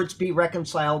Paul's words be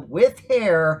reconciled with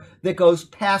hair that goes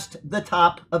past the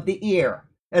top of the ear,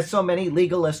 as so many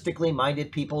legalistically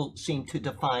minded people seem to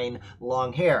define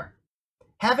long hair?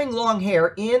 Having long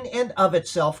hair in and of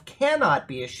itself cannot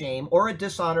be a shame or a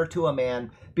dishonor to a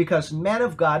man, because men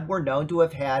of God were known to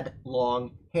have had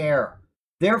long hair.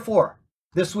 Therefore,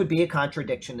 this would be a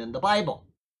contradiction in the Bible.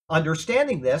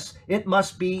 Understanding this, it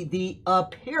must be the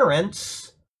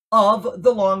appearance of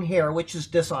the long hair which is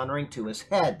dishonoring to his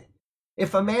head.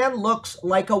 If a man looks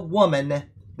like a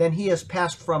woman, then he has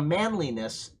passed from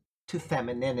manliness to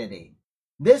femininity.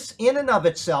 This in and of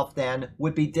itself then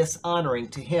would be dishonoring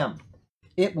to him.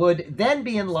 It would then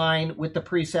be in line with the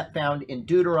precept found in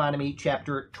Deuteronomy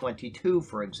chapter 22,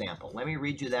 for example. Let me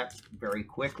read you that very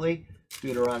quickly.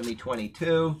 Deuteronomy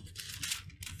 22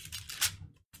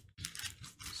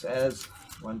 says,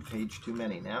 one page too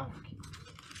many now.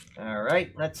 All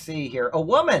right, let's see here. A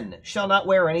woman shall not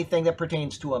wear anything that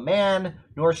pertains to a man,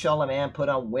 nor shall a man put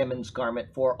on women's garment,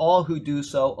 for all who do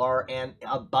so are an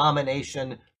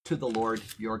abomination to the Lord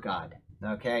your God.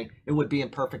 Okay, it would be in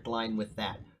perfect line with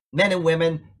that. Men and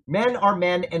women, men are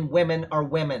men and women are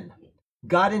women.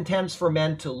 God intends for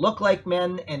men to look like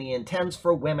men, and he intends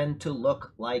for women to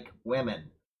look like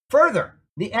women. Further,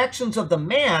 the actions of the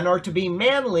man are to be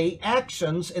manly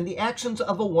actions, and the actions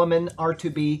of a woman are to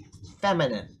be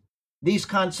feminine. These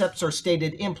concepts are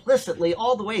stated implicitly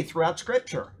all the way throughout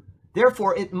Scripture.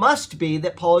 Therefore, it must be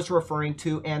that Paul is referring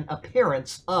to an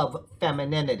appearance of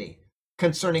femininity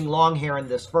concerning long hair in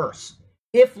this verse.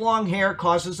 If long hair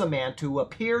causes a man to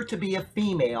appear to be a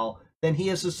female, then he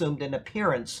has assumed an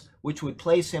appearance which would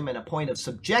place him in a point of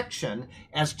subjection,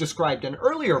 as described in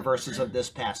earlier verses of this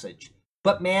passage.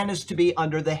 But man is to be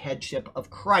under the headship of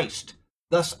Christ,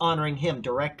 thus honoring him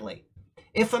directly.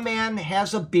 If a man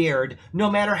has a beard, no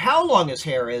matter how long his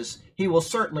hair is, he will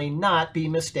certainly not be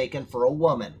mistaken for a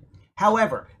woman.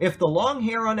 However, if the long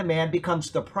hair on a man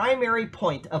becomes the primary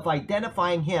point of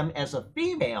identifying him as a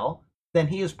female, then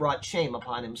he has brought shame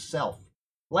upon himself.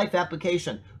 Life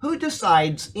application. Who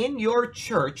decides in your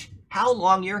church how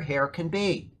long your hair can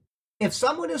be? If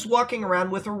someone is walking around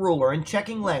with a ruler and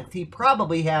checking length, he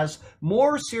probably has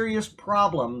more serious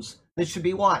problems that should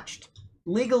be watched.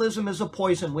 Legalism is a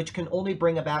poison which can only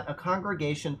bring about a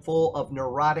congregation full of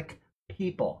neurotic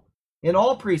people. In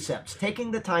all precepts,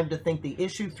 taking the time to think the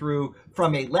issue through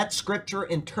from a let Scripture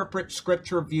interpret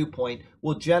Scripture viewpoint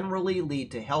will generally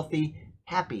lead to healthy,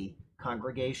 happy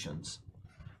congregations.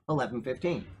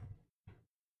 11:15.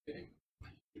 Okay.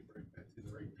 Right back to the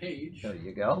right page. There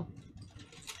you go.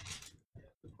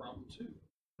 The problem too.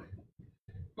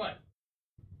 But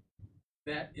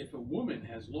that if a woman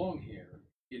has long hair,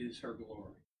 it is her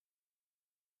glory.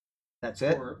 That's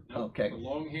it? Or, no, Okay. the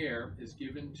long hair is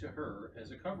given to her as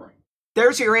a covering.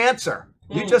 There's your answer.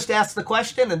 You just asked the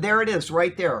question, and there it is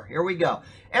right there. Here we go.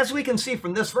 As we can see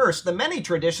from this verse, the many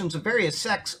traditions of various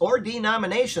sects or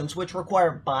denominations which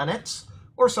require bonnets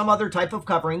or some other type of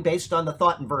covering based on the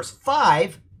thought in verse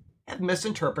 5 have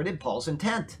misinterpreted Paul's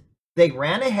intent. They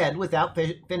ran ahead without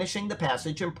finishing the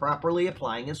passage and properly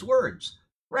applying his words.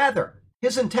 Rather,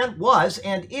 his intent was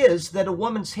and is that a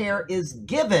woman's hair is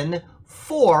given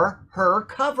for her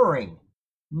covering.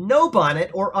 No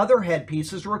bonnet or other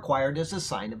headpiece is required as a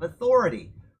sign of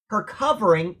authority. Her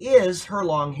covering is her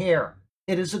long hair.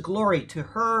 It is a glory to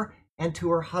her and to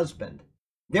her husband.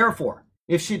 Therefore,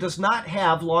 if she does not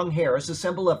have long hair as a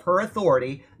symbol of her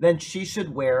authority, then she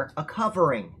should wear a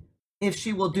covering. If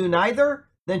she will do neither,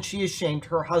 then she is shamed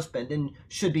her husband and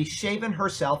should be shaven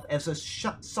herself as a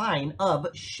sign of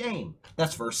shame.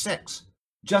 That's verse 6.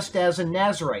 Just as a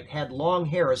Nazarite had long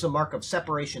hair as a mark of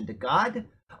separation to God,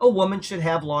 a woman should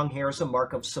have long hair as a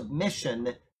mark of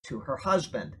submission to her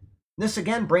husband. This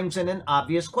again brings in an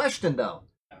obvious question, though.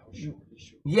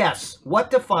 Yes,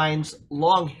 what defines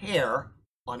long hair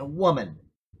on a woman?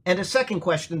 And a second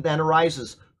question then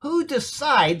arises. Who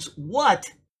decides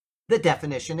what the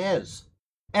definition is?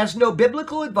 As no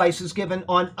biblical advice is given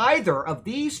on either of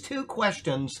these two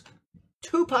questions,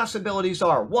 two possibilities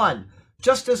are. One,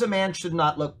 just as a man should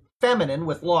not look feminine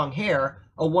with long hair,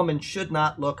 a woman should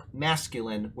not look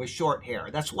masculine with short hair.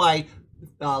 That's why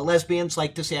lesbians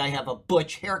like to say I have a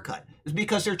butch haircut. It's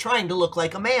because they're trying to look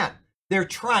like a man. They're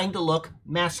trying to look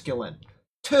masculine.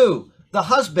 Two, the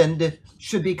husband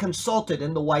should be consulted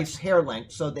in the wife's hair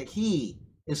length so that he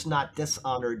is not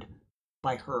dishonored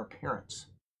by her appearance.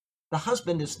 The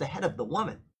husband is the head of the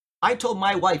woman. I told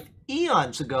my wife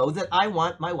eons ago that I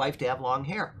want my wife to have long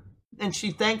hair. And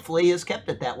she thankfully has kept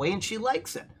it that way, and she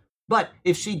likes it. But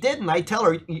if she didn't, I tell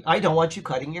her, I don't want you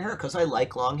cutting your hair because I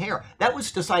like long hair. That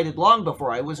was decided long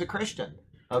before I was a Christian,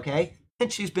 okay?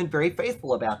 And she's been very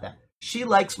faithful about that. She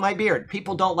likes my beard.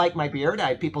 People don't like my beard.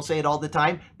 People say it all the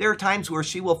time. There are times where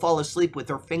she will fall asleep with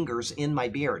her fingers in my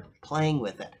beard, playing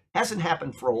with it. Hasn't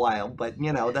happened for a while, but,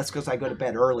 you know, that's because I go to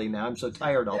bed early now. I'm so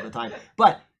tired all the time.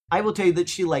 But I will tell you that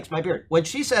she likes my beard. When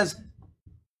she says,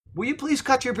 will you please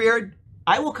cut your beard?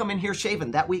 I will come in here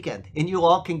shaven that weekend, and you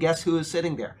all can guess who is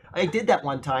sitting there. I did that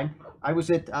one time.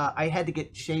 I had to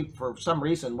get shaved for some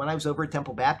reason when I was over at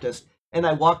Temple Baptist, and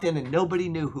I walked in and nobody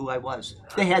knew who I was.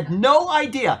 They had no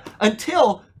idea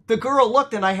until the girl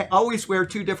looked, and I always wear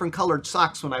two different colored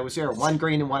socks when I was there, one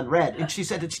green and one red. And she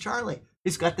said, it's Charlie.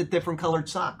 He's got the different colored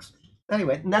socks.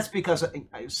 Anyway, and that's because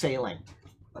I was sailing.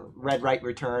 Red right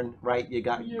return, right? You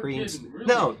got greens. Really?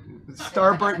 No,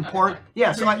 starboard and port.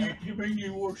 Yeah, so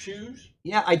You wore shoes?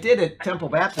 yeah, I did at Temple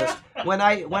Baptist. When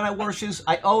I wore shoes,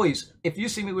 I always, if you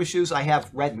see me with shoes, I have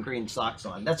red and green socks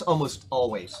on. That's almost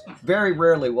always. Very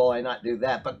rarely will I not do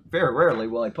that, but very rarely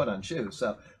will I put on shoes.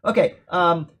 So, okay,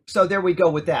 so there we go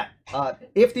with that.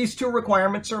 If these two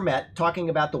requirements are met, talking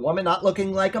about the woman not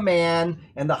looking like a man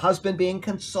and the husband being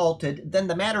consulted, then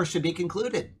the matter should be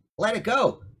concluded. Let it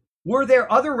go. Were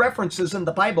there other references in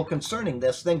the Bible concerning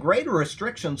this, then greater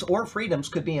restrictions or freedoms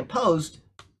could be imposed,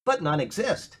 but none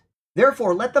exist.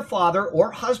 Therefore, let the father or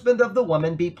husband of the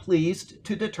woman be pleased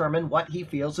to determine what he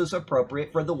feels is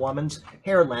appropriate for the woman's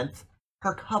hair length,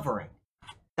 her covering.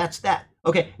 That's that.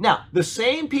 Okay, now, the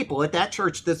same people at that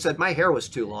church that said my hair was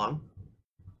too long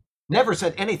never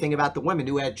said anything about the women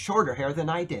who had shorter hair than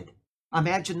I did.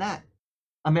 Imagine that.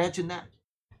 Imagine that.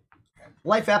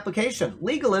 Life application.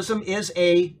 Legalism is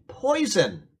a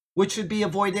poison which should be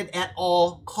avoided at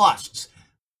all costs.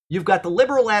 You've got the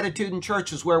liberal attitude in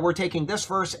churches where we're taking this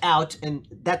verse out, and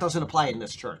that doesn't apply in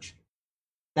this church.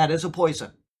 That is a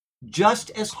poison. just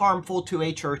as harmful to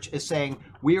a church as saying,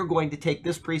 we are going to take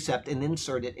this precept and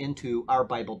insert it into our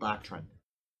Bible doctrine.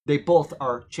 They both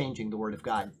are changing the Word of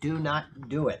God. Do not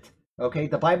do it. Okay,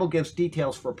 the Bible gives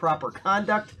details for proper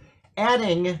conduct.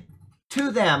 Adding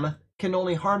to them can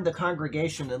only harm the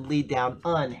congregation and lead down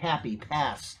unhappy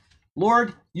paths.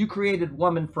 Lord, you created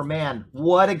woman for man.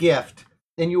 What a gift.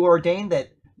 And you ordained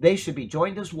that they should be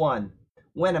joined as one.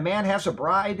 When a man has a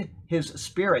bride, his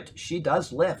spirit she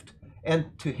does lift,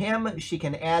 and to him she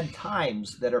can add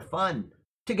times that are fun.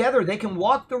 Together they can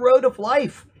walk the road of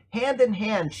life, hand in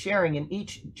hand, sharing in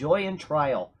each joy and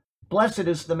trial. Blessed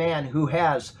is the man who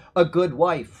has a good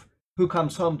wife, who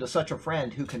comes home to such a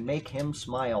friend who can make him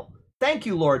smile. Thank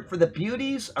you, Lord, for the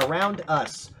beauties around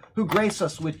us, who grace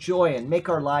us with joy and make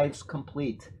our lives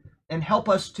complete. And help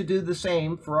us to do the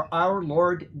same for our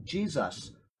Lord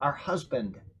Jesus, our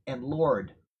husband and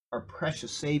Lord, our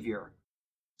precious Savior.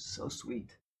 So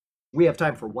sweet. We have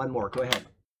time for one more. Go ahead.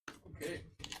 Okay.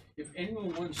 If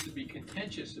anyone wants to be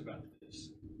contentious about this,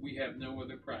 we have no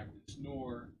other practice,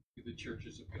 nor do the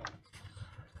churches of God.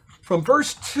 From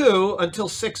verse 2 until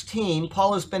 16,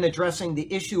 Paul has been addressing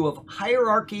the issue of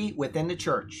hierarchy within the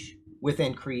church,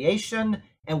 within creation,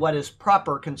 and what is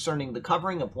proper concerning the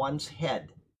covering of one's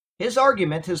head. His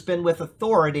argument has been with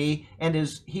authority, and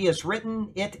he has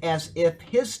written it as if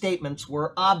his statements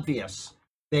were obvious.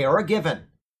 They are a given.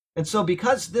 And so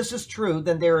because this is true,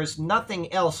 then there is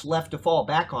nothing else left to fall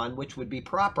back on which would be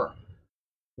proper.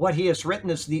 What he has written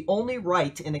is the only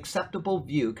right and acceptable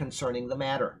view concerning the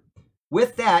matter.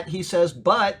 With that, he says,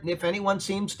 but if anyone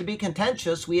seems to be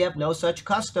contentious, we have no such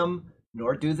custom,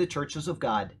 nor do the churches of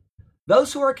God.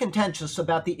 Those who are contentious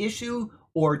about the issue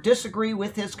or disagree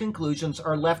with his conclusions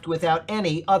are left without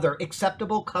any other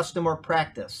acceptable custom or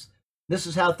practice. This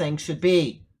is how things should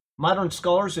be. Modern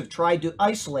scholars have tried to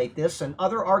isolate this and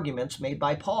other arguments made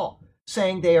by Paul,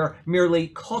 saying they are merely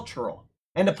cultural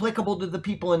and applicable to the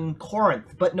people in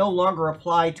Corinth, but no longer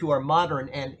apply to our modern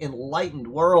and enlightened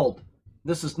world.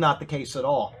 This is not the case at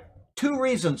all. Two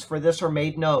reasons for this are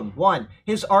made known. One,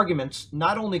 his arguments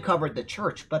not only covered the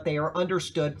church, but they are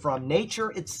understood from nature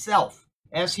itself,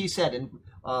 as he said in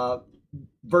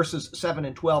verses 7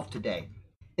 and 12 today.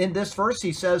 In this verse,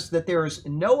 he says that there is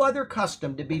no other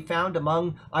custom to be found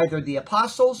among either the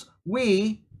apostles,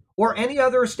 we, or any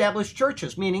other established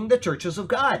churches, meaning the churches of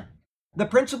God. The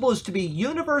principle is to be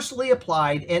universally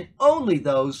applied, and only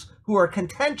those who are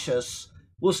contentious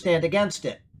will stand against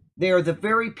it. They are the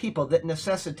very people that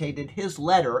necessitated his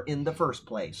letter in the first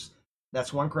place.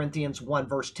 That's 1 Corinthians 1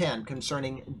 verse 10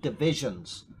 concerning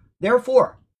divisions.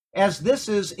 Therefore, as this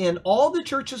is in all the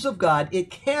churches of God,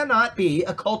 it cannot be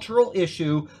a cultural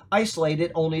issue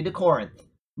isolated only to Corinth,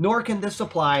 nor can this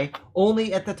apply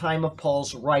only at the time of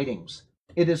Paul's writings.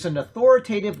 It is an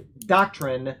authoritative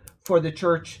doctrine for the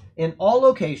church in all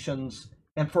locations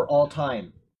and for all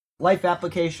time. Life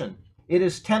application. It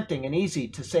is tempting and easy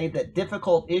to say that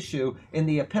difficult issue in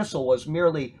the epistle was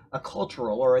merely a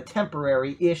cultural or a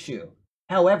temporary issue.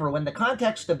 However, when the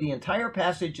context of the entire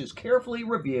passage is carefully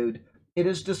reviewed, it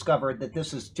is discovered that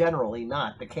this is generally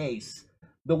not the case.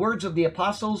 The words of the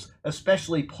apostles,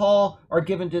 especially Paul, are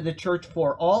given to the church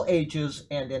for all ages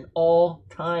and in all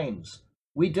times.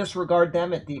 We disregard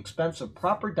them at the expense of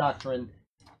proper doctrine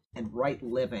and right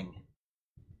living.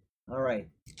 All right.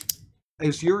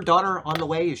 Is your daughter on the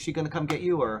way? Is she going to come get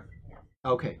you, or?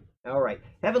 Okay. All right.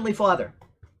 Heavenly Father,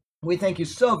 we thank you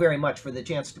so very much for the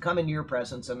chance to come into your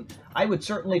presence, and I would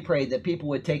certainly pray that people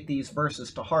would take these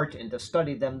verses to heart and to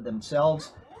study them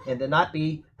themselves and to not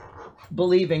be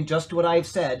believing just what I've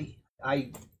said.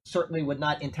 I certainly would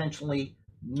not intentionally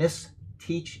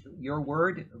misteach your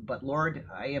word, but Lord,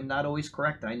 I am not always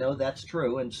correct. I know that's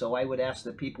true, and so I would ask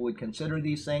that people would consider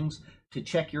these things, to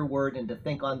check your word and to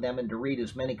think on them and to read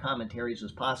as many commentaries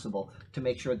as possible to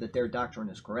make sure that their doctrine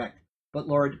is correct. But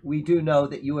Lord, we do know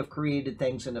that you have created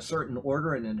things in a certain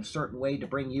order and in a certain way to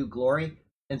bring you glory.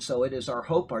 And so it is our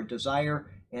hope, our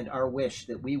desire, and our wish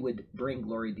that we would bring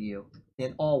glory to you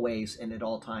in all ways and at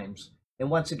all times. And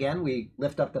once again, we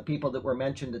lift up the people that were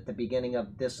mentioned at the beginning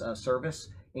of this service,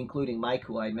 including Mike,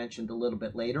 who I mentioned a little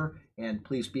bit later. And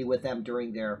please be with them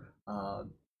during their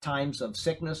times of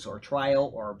sickness or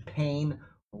trial or pain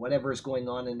or whatever is going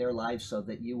on in their lives, so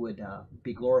that you would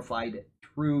be glorified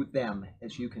through them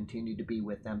as you continue to be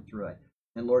with them through it.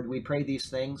 And Lord, we pray these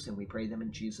things, and we pray them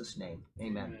in Jesus' name.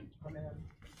 Amen. Amen.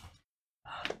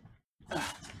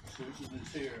 Susan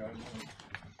is here, I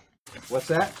know. What's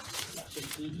that? I said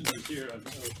Susan is here, I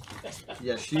know.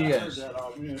 Yes, she I heard is. that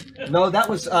on you. No, that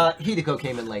was Hideko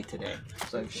came in late today,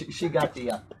 so she got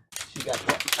the she got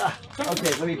that.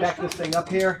 Okay, let me back this thing up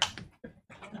here.